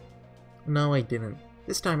Per? No, I didn't.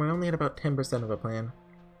 This time I only had about 10% of a plan.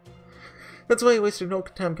 That's why I wasted no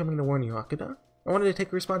time coming to warn you, Akuta. I wanted to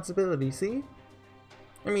take responsibility, see?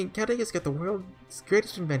 I mean, Chaldea's got the world's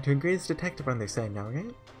greatest inventor and greatest detective on their side now,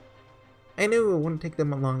 right? I knew it wouldn't take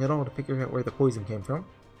them long at all to figure out where the poison came from.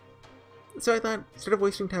 So I thought, instead of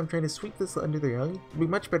wasting time trying to sweep this under the rug, it'd be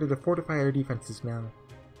much better to fortify our defenses now.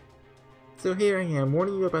 So here I am,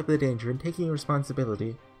 warning you about the danger and taking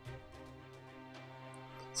responsibility.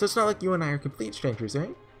 So it's not like you and I are complete strangers,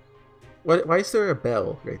 right? Why is there a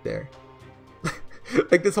bell right there?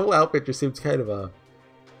 Like, this whole outfit just seems kind of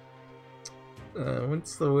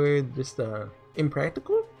what's the word? Just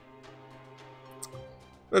impractical?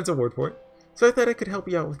 That's a word for it. So I thought I could help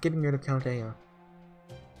you out with getting rid of Chaldea.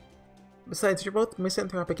 Besides, you're both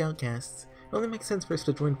misanthropic outcasts. It only makes sense for us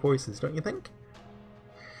to join forces, don't you think?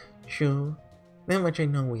 Sure. That much I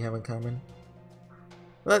know we have in common.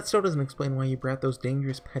 Well, that still doesn't explain why you brought those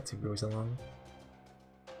dangerous pets of yours along.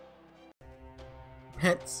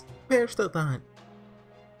 Pets? Perish the thought.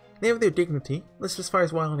 They have their dignity, at least as far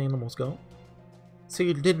as wild animals go. So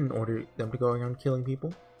you didn't order them to go around killing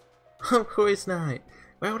people? Of course not.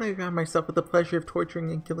 Why would I rob myself of the pleasure of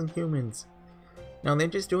torturing and killing humans? No, they're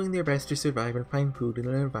just doing their best to survive and find food in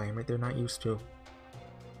an environment they're not used to.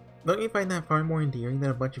 Don't you find that far more endearing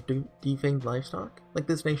than a bunch of defanged livestock, like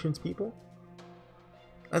this nation's people?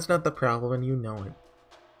 That's not the problem, and you know it.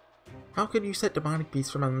 How could you set demonic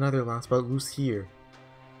beasts from another lost but loose here?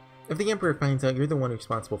 If the Emperor finds out you're the one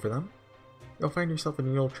responsible for them, you'll find yourself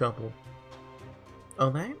in real trouble.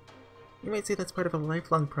 Oh, that? You might say that's part of a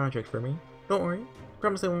lifelong project for me. Don't worry,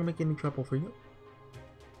 promise I won't make any trouble for you.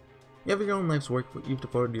 You have your own life's work you've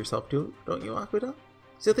devoted yourself to, don't you, Akuta?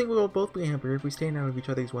 So I think we will both be happier if we stay out of each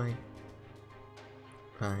other's way.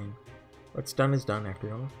 Fine. What's done is done,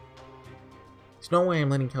 after all. There's no way I'm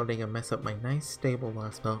letting Chaldea mess up my nice, stable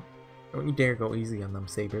lost belt. Don't you dare go easy on them,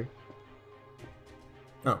 Saber.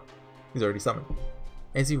 Oh, he's already summoned.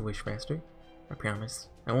 As you wish, Master. I promise,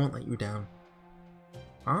 I won't let you down.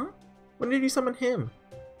 Huh? When did you summon him?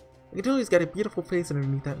 I can tell he's got a beautiful face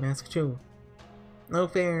underneath that mask, too. No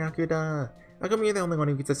fair, Akuta. How come you're the only one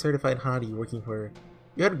who gets a certified hottie working for her?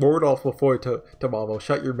 You had Gordolf before, Tamamo.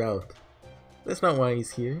 Shut your mouth. That's not why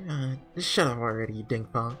he's here. Just shut up already, you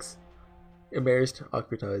dink fox. Embarrassed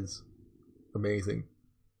Akritize. Amazing.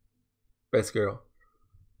 Best girl.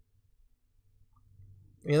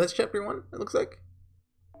 Yeah, that's chapter 1, it looks like.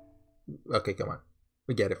 Okay, come on.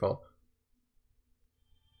 We get it, Fall.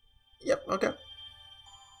 Yep, okay.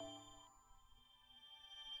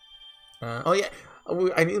 Oh yeah,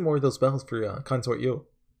 I need more of those bells for Consort You.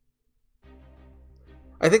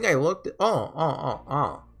 I think I looked.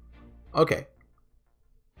 Oh. Okay.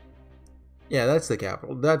 Yeah, that's the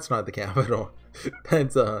capital. That's not the capital.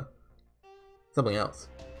 That's something else.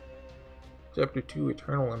 Chapter 2,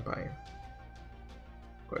 Eternal Empire.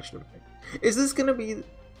 Question mark. Is this gonna be?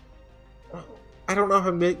 I don't know if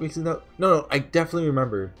I'm mixing up. No, I definitely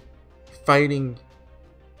remember fighting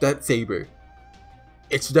that saber.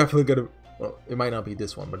 It's definitely gonna. Well, it might not be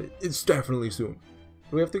this one, but it's definitely soon.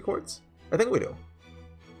 Do we have 3 quartz? I think we do.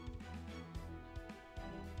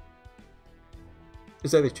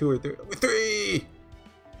 It's either 2 or 3. 3!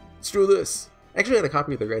 Let's do this. Actually, I had a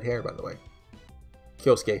copy of the red hair, by the way.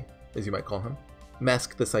 Kyosuke, as you might call him.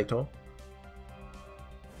 Mask the Saito.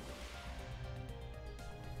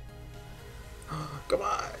 Come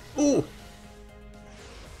on! Ooh!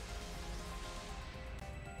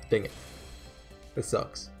 Dang it. This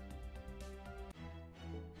sucks.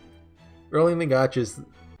 Rolling the gotcha is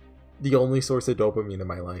the only source of dopamine in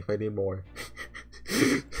my life. I need more.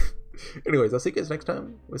 Anyways, I'll see you guys next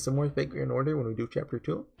time with some more Fate Grand Order when we do chapter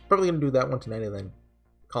 2. Probably gonna do that one tonight and then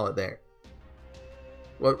call it there.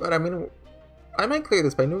 Well, but I mean, I might clear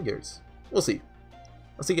this by New Year's. We'll see.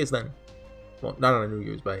 I'll see you guys then. Well, not on New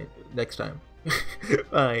Year's, but next time.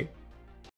 Bye.